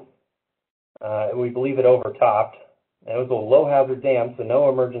failed. We believe it overtopped. It was a low-hazard dam, so no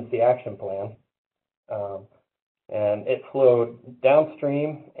emergency action plan. And it flowed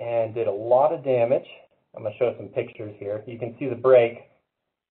downstream and did a lot of damage. I'm going to show some pictures here. You can see the break.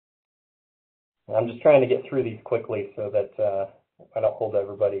 I'm just trying to get through these quickly so that I don't hold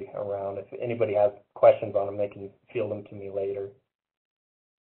everybody around. If anybody has questions on them, they can field them to me later.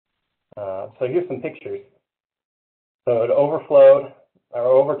 So here's some pictures. So it overflowed or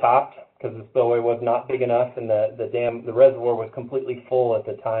overtopped because the spillway was not big enough, and the reservoir was completely full at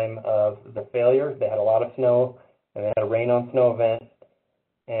the time of the failure. They had a lot of snow, and they had a rain on snow event,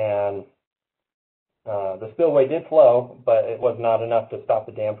 and the spillway did flow, but it was not enough to stop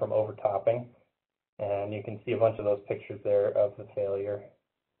the dam from overtopping. And you can see a bunch of those pictures there of the failure.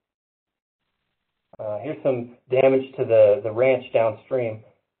 Here's some damage to the ranch downstream.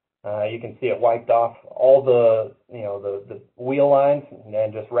 You can see it wiped off all the wheel lines and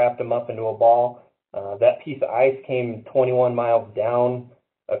then just wrapped them up into a ball. That piece of ice came 21 miles down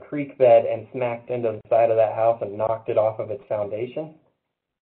a creek bed and smacked into the side of that house and knocked it off of its foundation.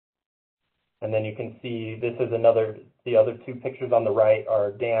 And then you can see this is the other 2 pictures on the right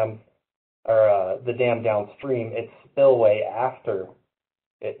are the dam downstream, its spillway after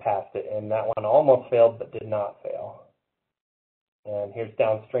it passed it. And that one almost failed but did not fail. And here's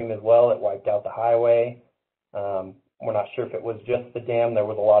downstream as well. It wiped out the highway. We're not sure if it was just the dam. There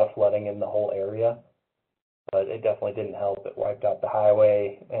was a lot of flooding in the whole area, but it definitely didn't help. It wiped out the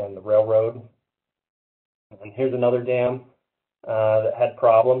highway and the railroad. And here's another dam that had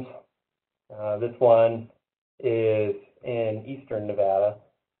problems. This one is in eastern Nevada,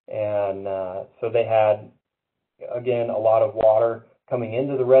 and so they had, again, a lot of water coming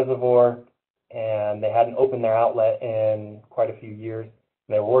into the reservoir, and they hadn't opened their outlet in quite a few years.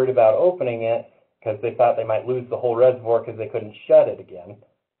 They were worried about opening it because they thought they might lose the whole reservoir because they couldn't shut it again.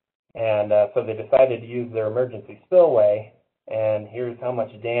 And so they decided to use their emergency spillway, and here's how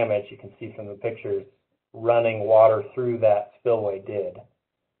much damage you can see from the pictures running water through that spillway did.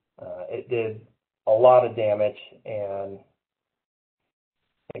 It did a lot of damage, and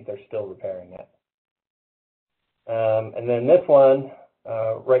I think they're still repairing it. And then this one,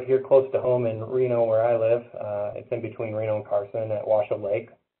 right here close to home in Reno where I live, it's in between Reno and Carson at Washoe Lake.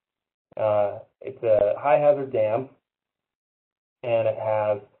 It's a high hazard dam, and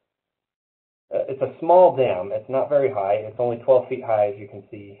it's a small dam. It's not very high. It's only 12 feet high, as you can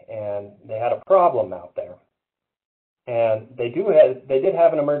see, and they had a problem out there. And they did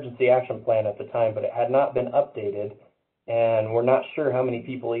have an emergency action plan at the time, but it had not been updated, and we're not sure how many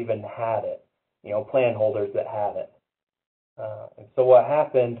people even had it, plan holders that had it. And so what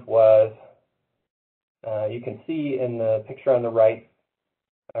happened was, you can see in the picture on the right,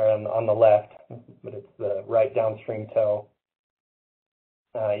 or on the left, but it's the right downstream toe,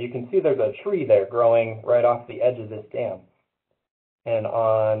 you can see there's a tree there growing right off the edge of this dam. And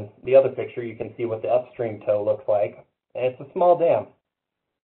on the other picture, you can see what the upstream toe looks like. And it's a small dam.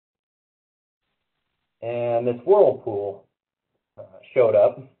 And this whirlpool showed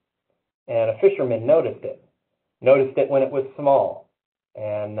up, and a fisherman noticed it when it was small.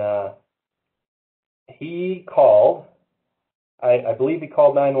 And he called, I believe he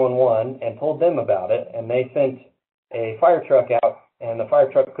called 911 and told them about it, and they sent a fire truck out, and the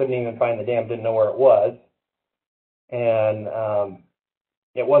fire truck couldn't even find the dam, didn't know where it was. And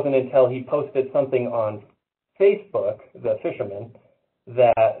it wasn't until he posted something on Facebook, the fisherman,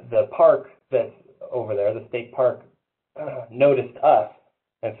 that the park that's over there, the state park, noticed us.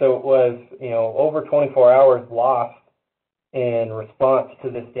 And so it was, over 24 hours lost in response to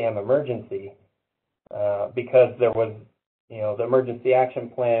this dam emergency, because there was, the emergency action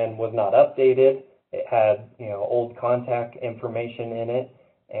plan was not updated. It had, old contact information in it,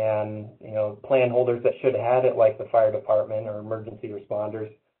 and, plan holders that should have had it, like the fire department or emergency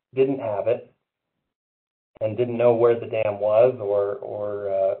responders, didn't have it and didn't know where the dam was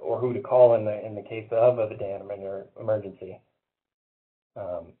or who to call in the case of a dam emergency.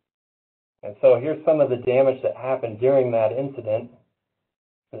 And so here's some of the damage that happened during that incident.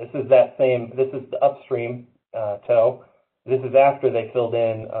 This is the upstream toe. This is after they filled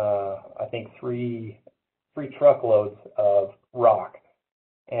in, I think, three truckloads of rock,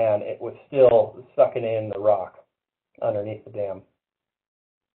 and it was still sucking in the rock underneath the dam.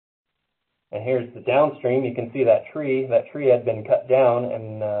 And here's the downstream. You can see that tree. That tree had been cut down,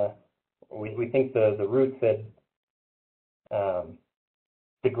 and we think the roots had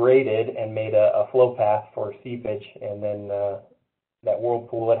degraded and made a flow path for seepage, and then that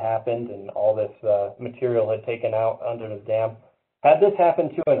whirlpool had happened, and all this material had taken out under the dam. Had this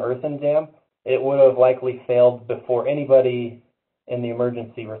happened to an earthen dam, it would have likely failed before anybody in the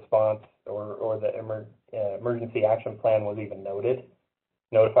emergency response or the emergency action plan was even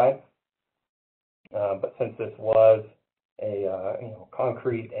notified. But since this was a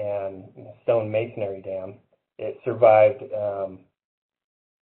concrete and stone masonry dam, it survived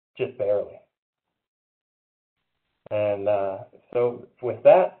just barely. And so with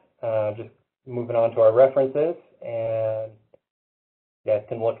that, just moving on to our references, and you guys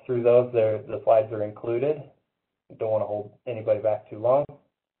can look through those. The slides are included. Don't want to hold anybody back too long.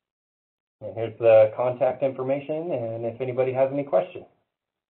 And here's the contact information, and if anybody has any questions.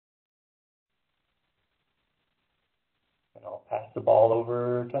 And I'll pass the ball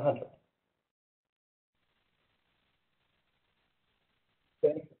over to Hunter.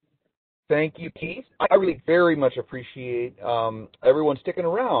 Thank you, Keith. I really very much appreciate everyone sticking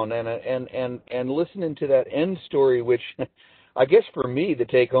around and listening to that end story, which I guess for me the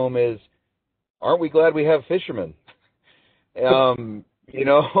take home is, aren't we glad we have fishermen?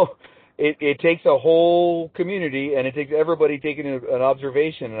 It takes a whole community, and it takes everybody taking an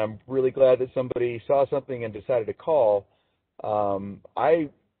observation, and I'm really glad that somebody saw something and decided to call. I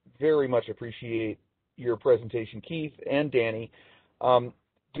very much appreciate your presentation, Keith and Danny.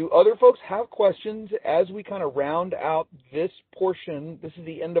 Do other folks have questions as we kind of round out this portion? This is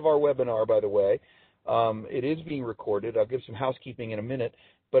the end of our webinar, by the way. It is being recorded. I'll give some housekeeping in a minute,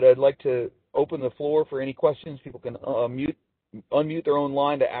 but I'd like to open the floor for any questions. People can unmute their own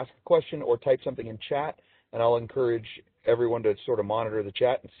line to ask a question or type something in chat, and I'll encourage everyone to sort of monitor the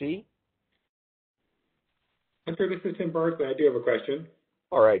chat and see. Hunter, this is Tim Barkley. I do have a question.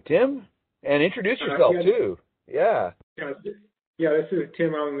 All right, Tim. And introduce yourself, too. Yeah. Yeah, this is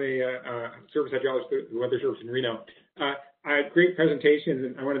Tim on the Service Hydrologist, the Weather Service in Reno. Great presentation,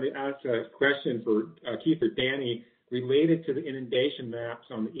 and I wanted to ask a question for Keith or Danny related to the inundation maps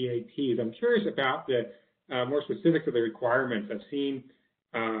on the EAPs. I'm curious about the more specific to the requirements. I've seen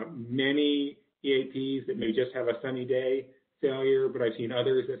many EAPs that may just have a sunny day failure, but I've seen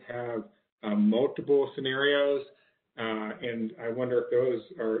others that have multiple scenarios, and I wonder if those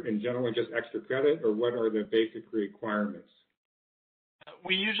are in general just extra credit, or what are the basic requirements?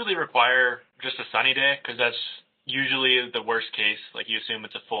 We usually require just a sunny day because that's usually the worst case. Like, you assume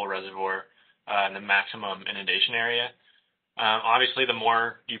it's a full reservoir in the maximum inundation area. Obviously, the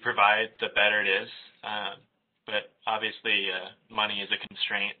more you provide, the better it is. But obviously, money is a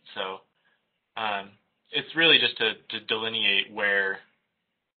constraint. So it's really just to delineate where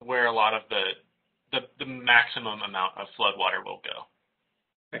a lot of the maximum amount of floodwater will go.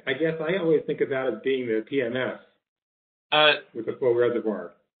 I guess I always think of that as being the PMS with the full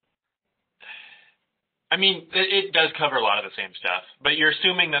reservoir. I mean, it does cover a lot of the same stuff, but you're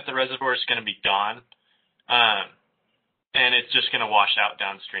assuming that the reservoir is going to be gone, and it's just going to wash out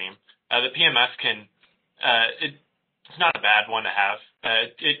downstream. The PMS can, it's not a bad one to have.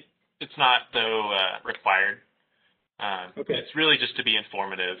 It's not, though, required. Okay. It's really just to be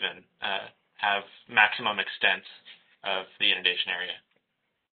informative and have maximum extent of the inundation area.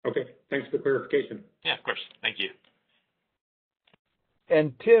 Okay, thanks for the clarification. Yeah, of course. Thank you.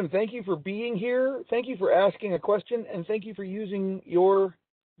 And Tim, thank you for being here. Thank you for asking a question, and thank you for using your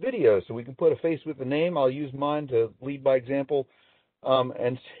video so we can put a face with the name. I'll use mine to lead by example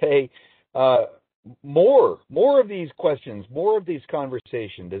and say more of these questions, more of these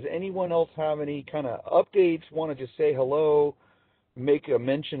conversations. Does anyone else have any kind of updates, want to just say hello, make a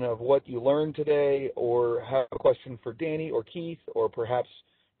mention of what you learned today, or have a question for Danny or Keith or perhaps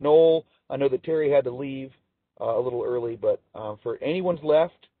Noel? I know that Terry had to leave a little early, but for anyone's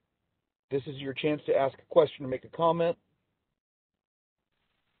left, this is your chance to ask a question or make a comment.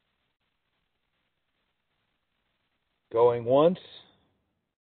 Going once.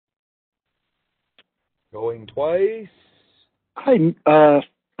 Going twice. Hi,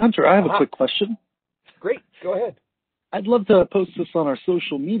 Hunter, I have a quick question. Great, go ahead. I'd love to post this on our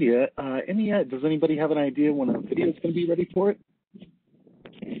social media. Does anybody have an idea when a video is going to be ready for it?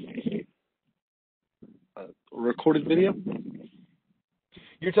 A recorded video?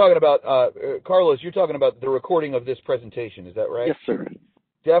 You're talking about, Carlos, you're talking about the recording of this presentation, is that right? Yes, sir.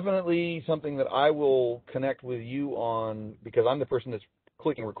 Definitely something that I will connect with you on, because I'm the person that's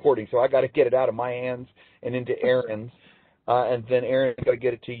clicking recording, so I got to get it out of my hands and into Aaron's, and then Aaron's got to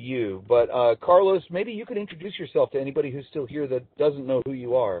get it to you. But Carlos, maybe you could introduce yourself to anybody who's still here that doesn't know who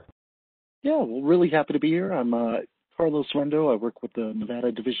you are. Yeah, well, really happy to be here. I'm Carlos Rendo. I work with the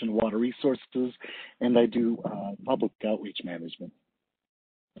Nevada Division of Water Resources, and I do public outreach management.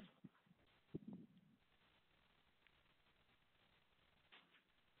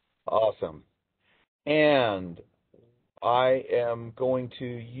 Awesome. And I am going to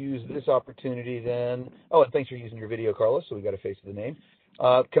use this opportunity then. Oh, and thanks for using your video, Carlos, so we got a face of the name.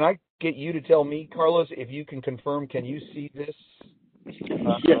 Can I get you to tell me, Carlos, if you can confirm, can you see this?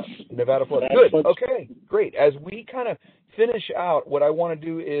 Yes. Nevada flood. Good. Okay, great. As we kind of finish out, what I want to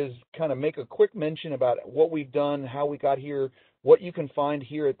do is kind of make a quick mention about what we've done, how we got here, what you can find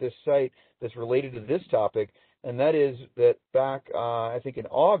here at this site that's related to this topic. And that is that back, I think in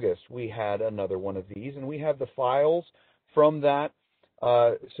August, we had another one of these, and we have the files from that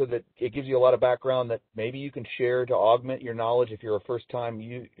so that it gives you a lot of background that maybe you can share to augment your knowledge if you're a first-time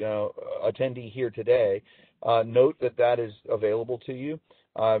attendee here today. Note that that is available to you.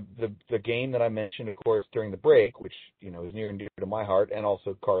 The game that I mentioned, of course, during the break, which is near and dear to my heart, and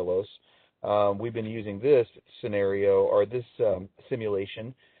also Carlos, we've been using this scenario or this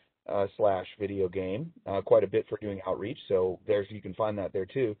simulation / video game quite a bit for doing outreach, so you can find that there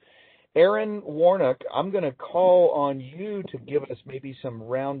too. Aaron Warnock, I'm going to call on you to give us maybe some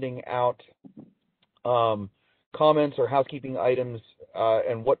rounding out comments or housekeeping items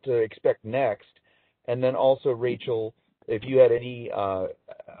and what to expect next, and then also Rachel, if you had any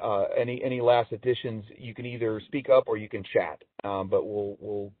last additions, you can either speak up or you can chat, but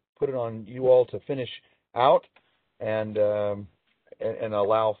we'll put it on you all to finish out and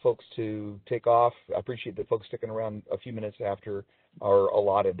allow folks to take off. I appreciate that folks sticking around a few minutes after our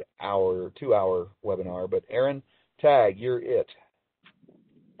allotted 2-hour webinar. But Aaron, tag, you're it.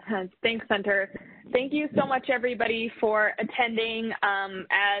 Thanks, Hunter. Thank you so much, everybody, for attending.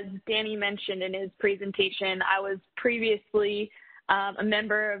 As Danny mentioned in his presentation, I was previously a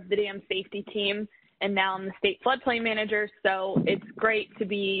member of the dam safety team, and now I'm the state floodplain manager. So it's great to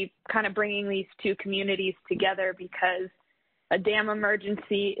be kind of bringing these two communities together, because a dam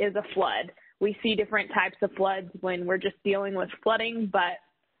emergency is a flood. We see different types of floods when we're just dealing with flooding, but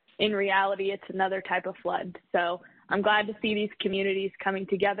in reality, it's another type of flood. So I'm glad to see these communities coming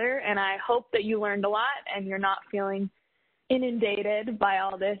together, and I hope that you learned a lot and you're not feeling inundated by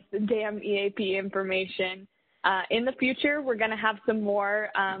all this dam EAP information. In the future, we're going to have some more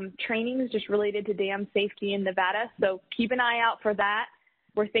trainings just related to dam safety in Nevada, so keep an eye out for that.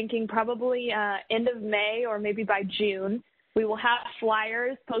 We're thinking probably end of May or maybe by June. We will have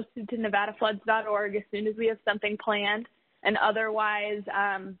flyers posted to nevadafloods.org as soon as we have something planned, and otherwise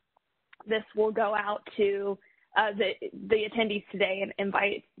this will go out to the attendees today, and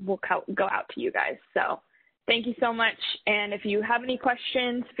invite will go out to you guys. So thank you so much, and if you have any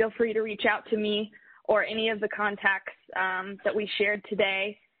questions, feel free to reach out to me or any of the contacts that we shared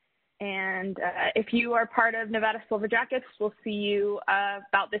today. And if you are part of Nevada Silver Jackets, we'll see you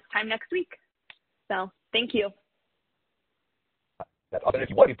about this time next week. So thank you. And if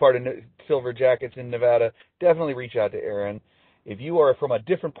you want to be part of Silver Jackets in Nevada, definitely reach out to Aaron. If you are from a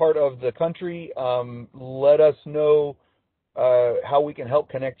different part of the country, let us know how we can help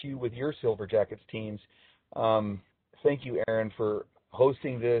connect you with your Silver Jackets teams. Thank you, Aaron, for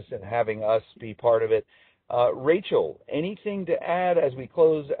hosting this and having us be part of it. Rachel, anything to add as we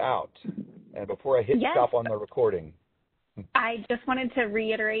close out? And before I hit stop on the recording. I just wanted to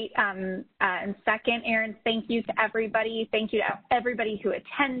reiterate and second, Aaron, thank you to everybody. Thank you to everybody who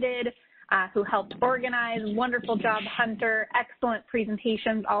attended, who helped organize. Wonderful job, Hunter. Excellent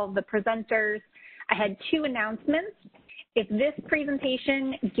presentations, all of the presenters. I had 2 announcements. If this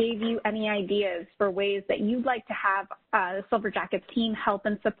presentation gave you any ideas for ways that you'd like to have the Silver Jackets team help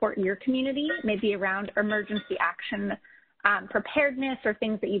and support your community, maybe around emergency action preparedness or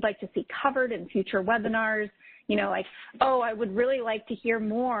things that you'd like to see covered in future webinars, you know, like, oh, I would really like to hear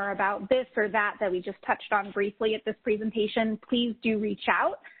more about this or that we just touched on briefly at this presentation, please do reach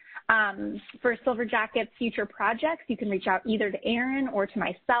out. For Silver Jackets future projects, you can reach out either to Aaron or to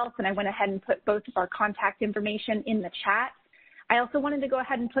myself, and I went ahead and put both of our contact information in the chat. I also wanted to go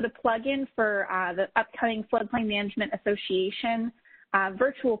ahead and put a plug in for the upcoming Floodplain Management Association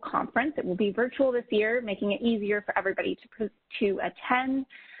virtual conference. It will be virtual this year, making it easier for everybody to attend.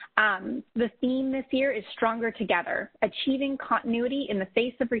 The theme this year is Stronger Together, Achieving Continuity in the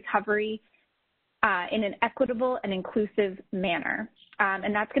Face of Recovery in an Equitable and Inclusive Manner.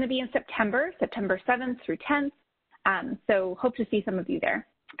 And that's going to be in September 7th through 10th. So hope to see some of you there.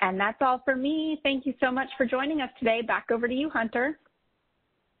 And that's all for me. Thank you so much for joining us today. Back over to you, Hunter.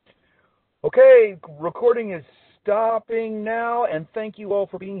 Okay, recording is stopping now, and thank you all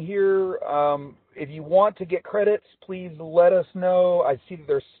for being here. If you want to get credits, please let us know. I see that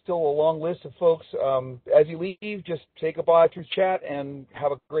there's still a long list of folks. As you leave, just say goodbye through chat and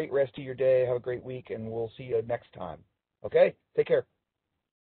have a great rest of your day. Have a great week, and we'll see you next time. Okay? Take care.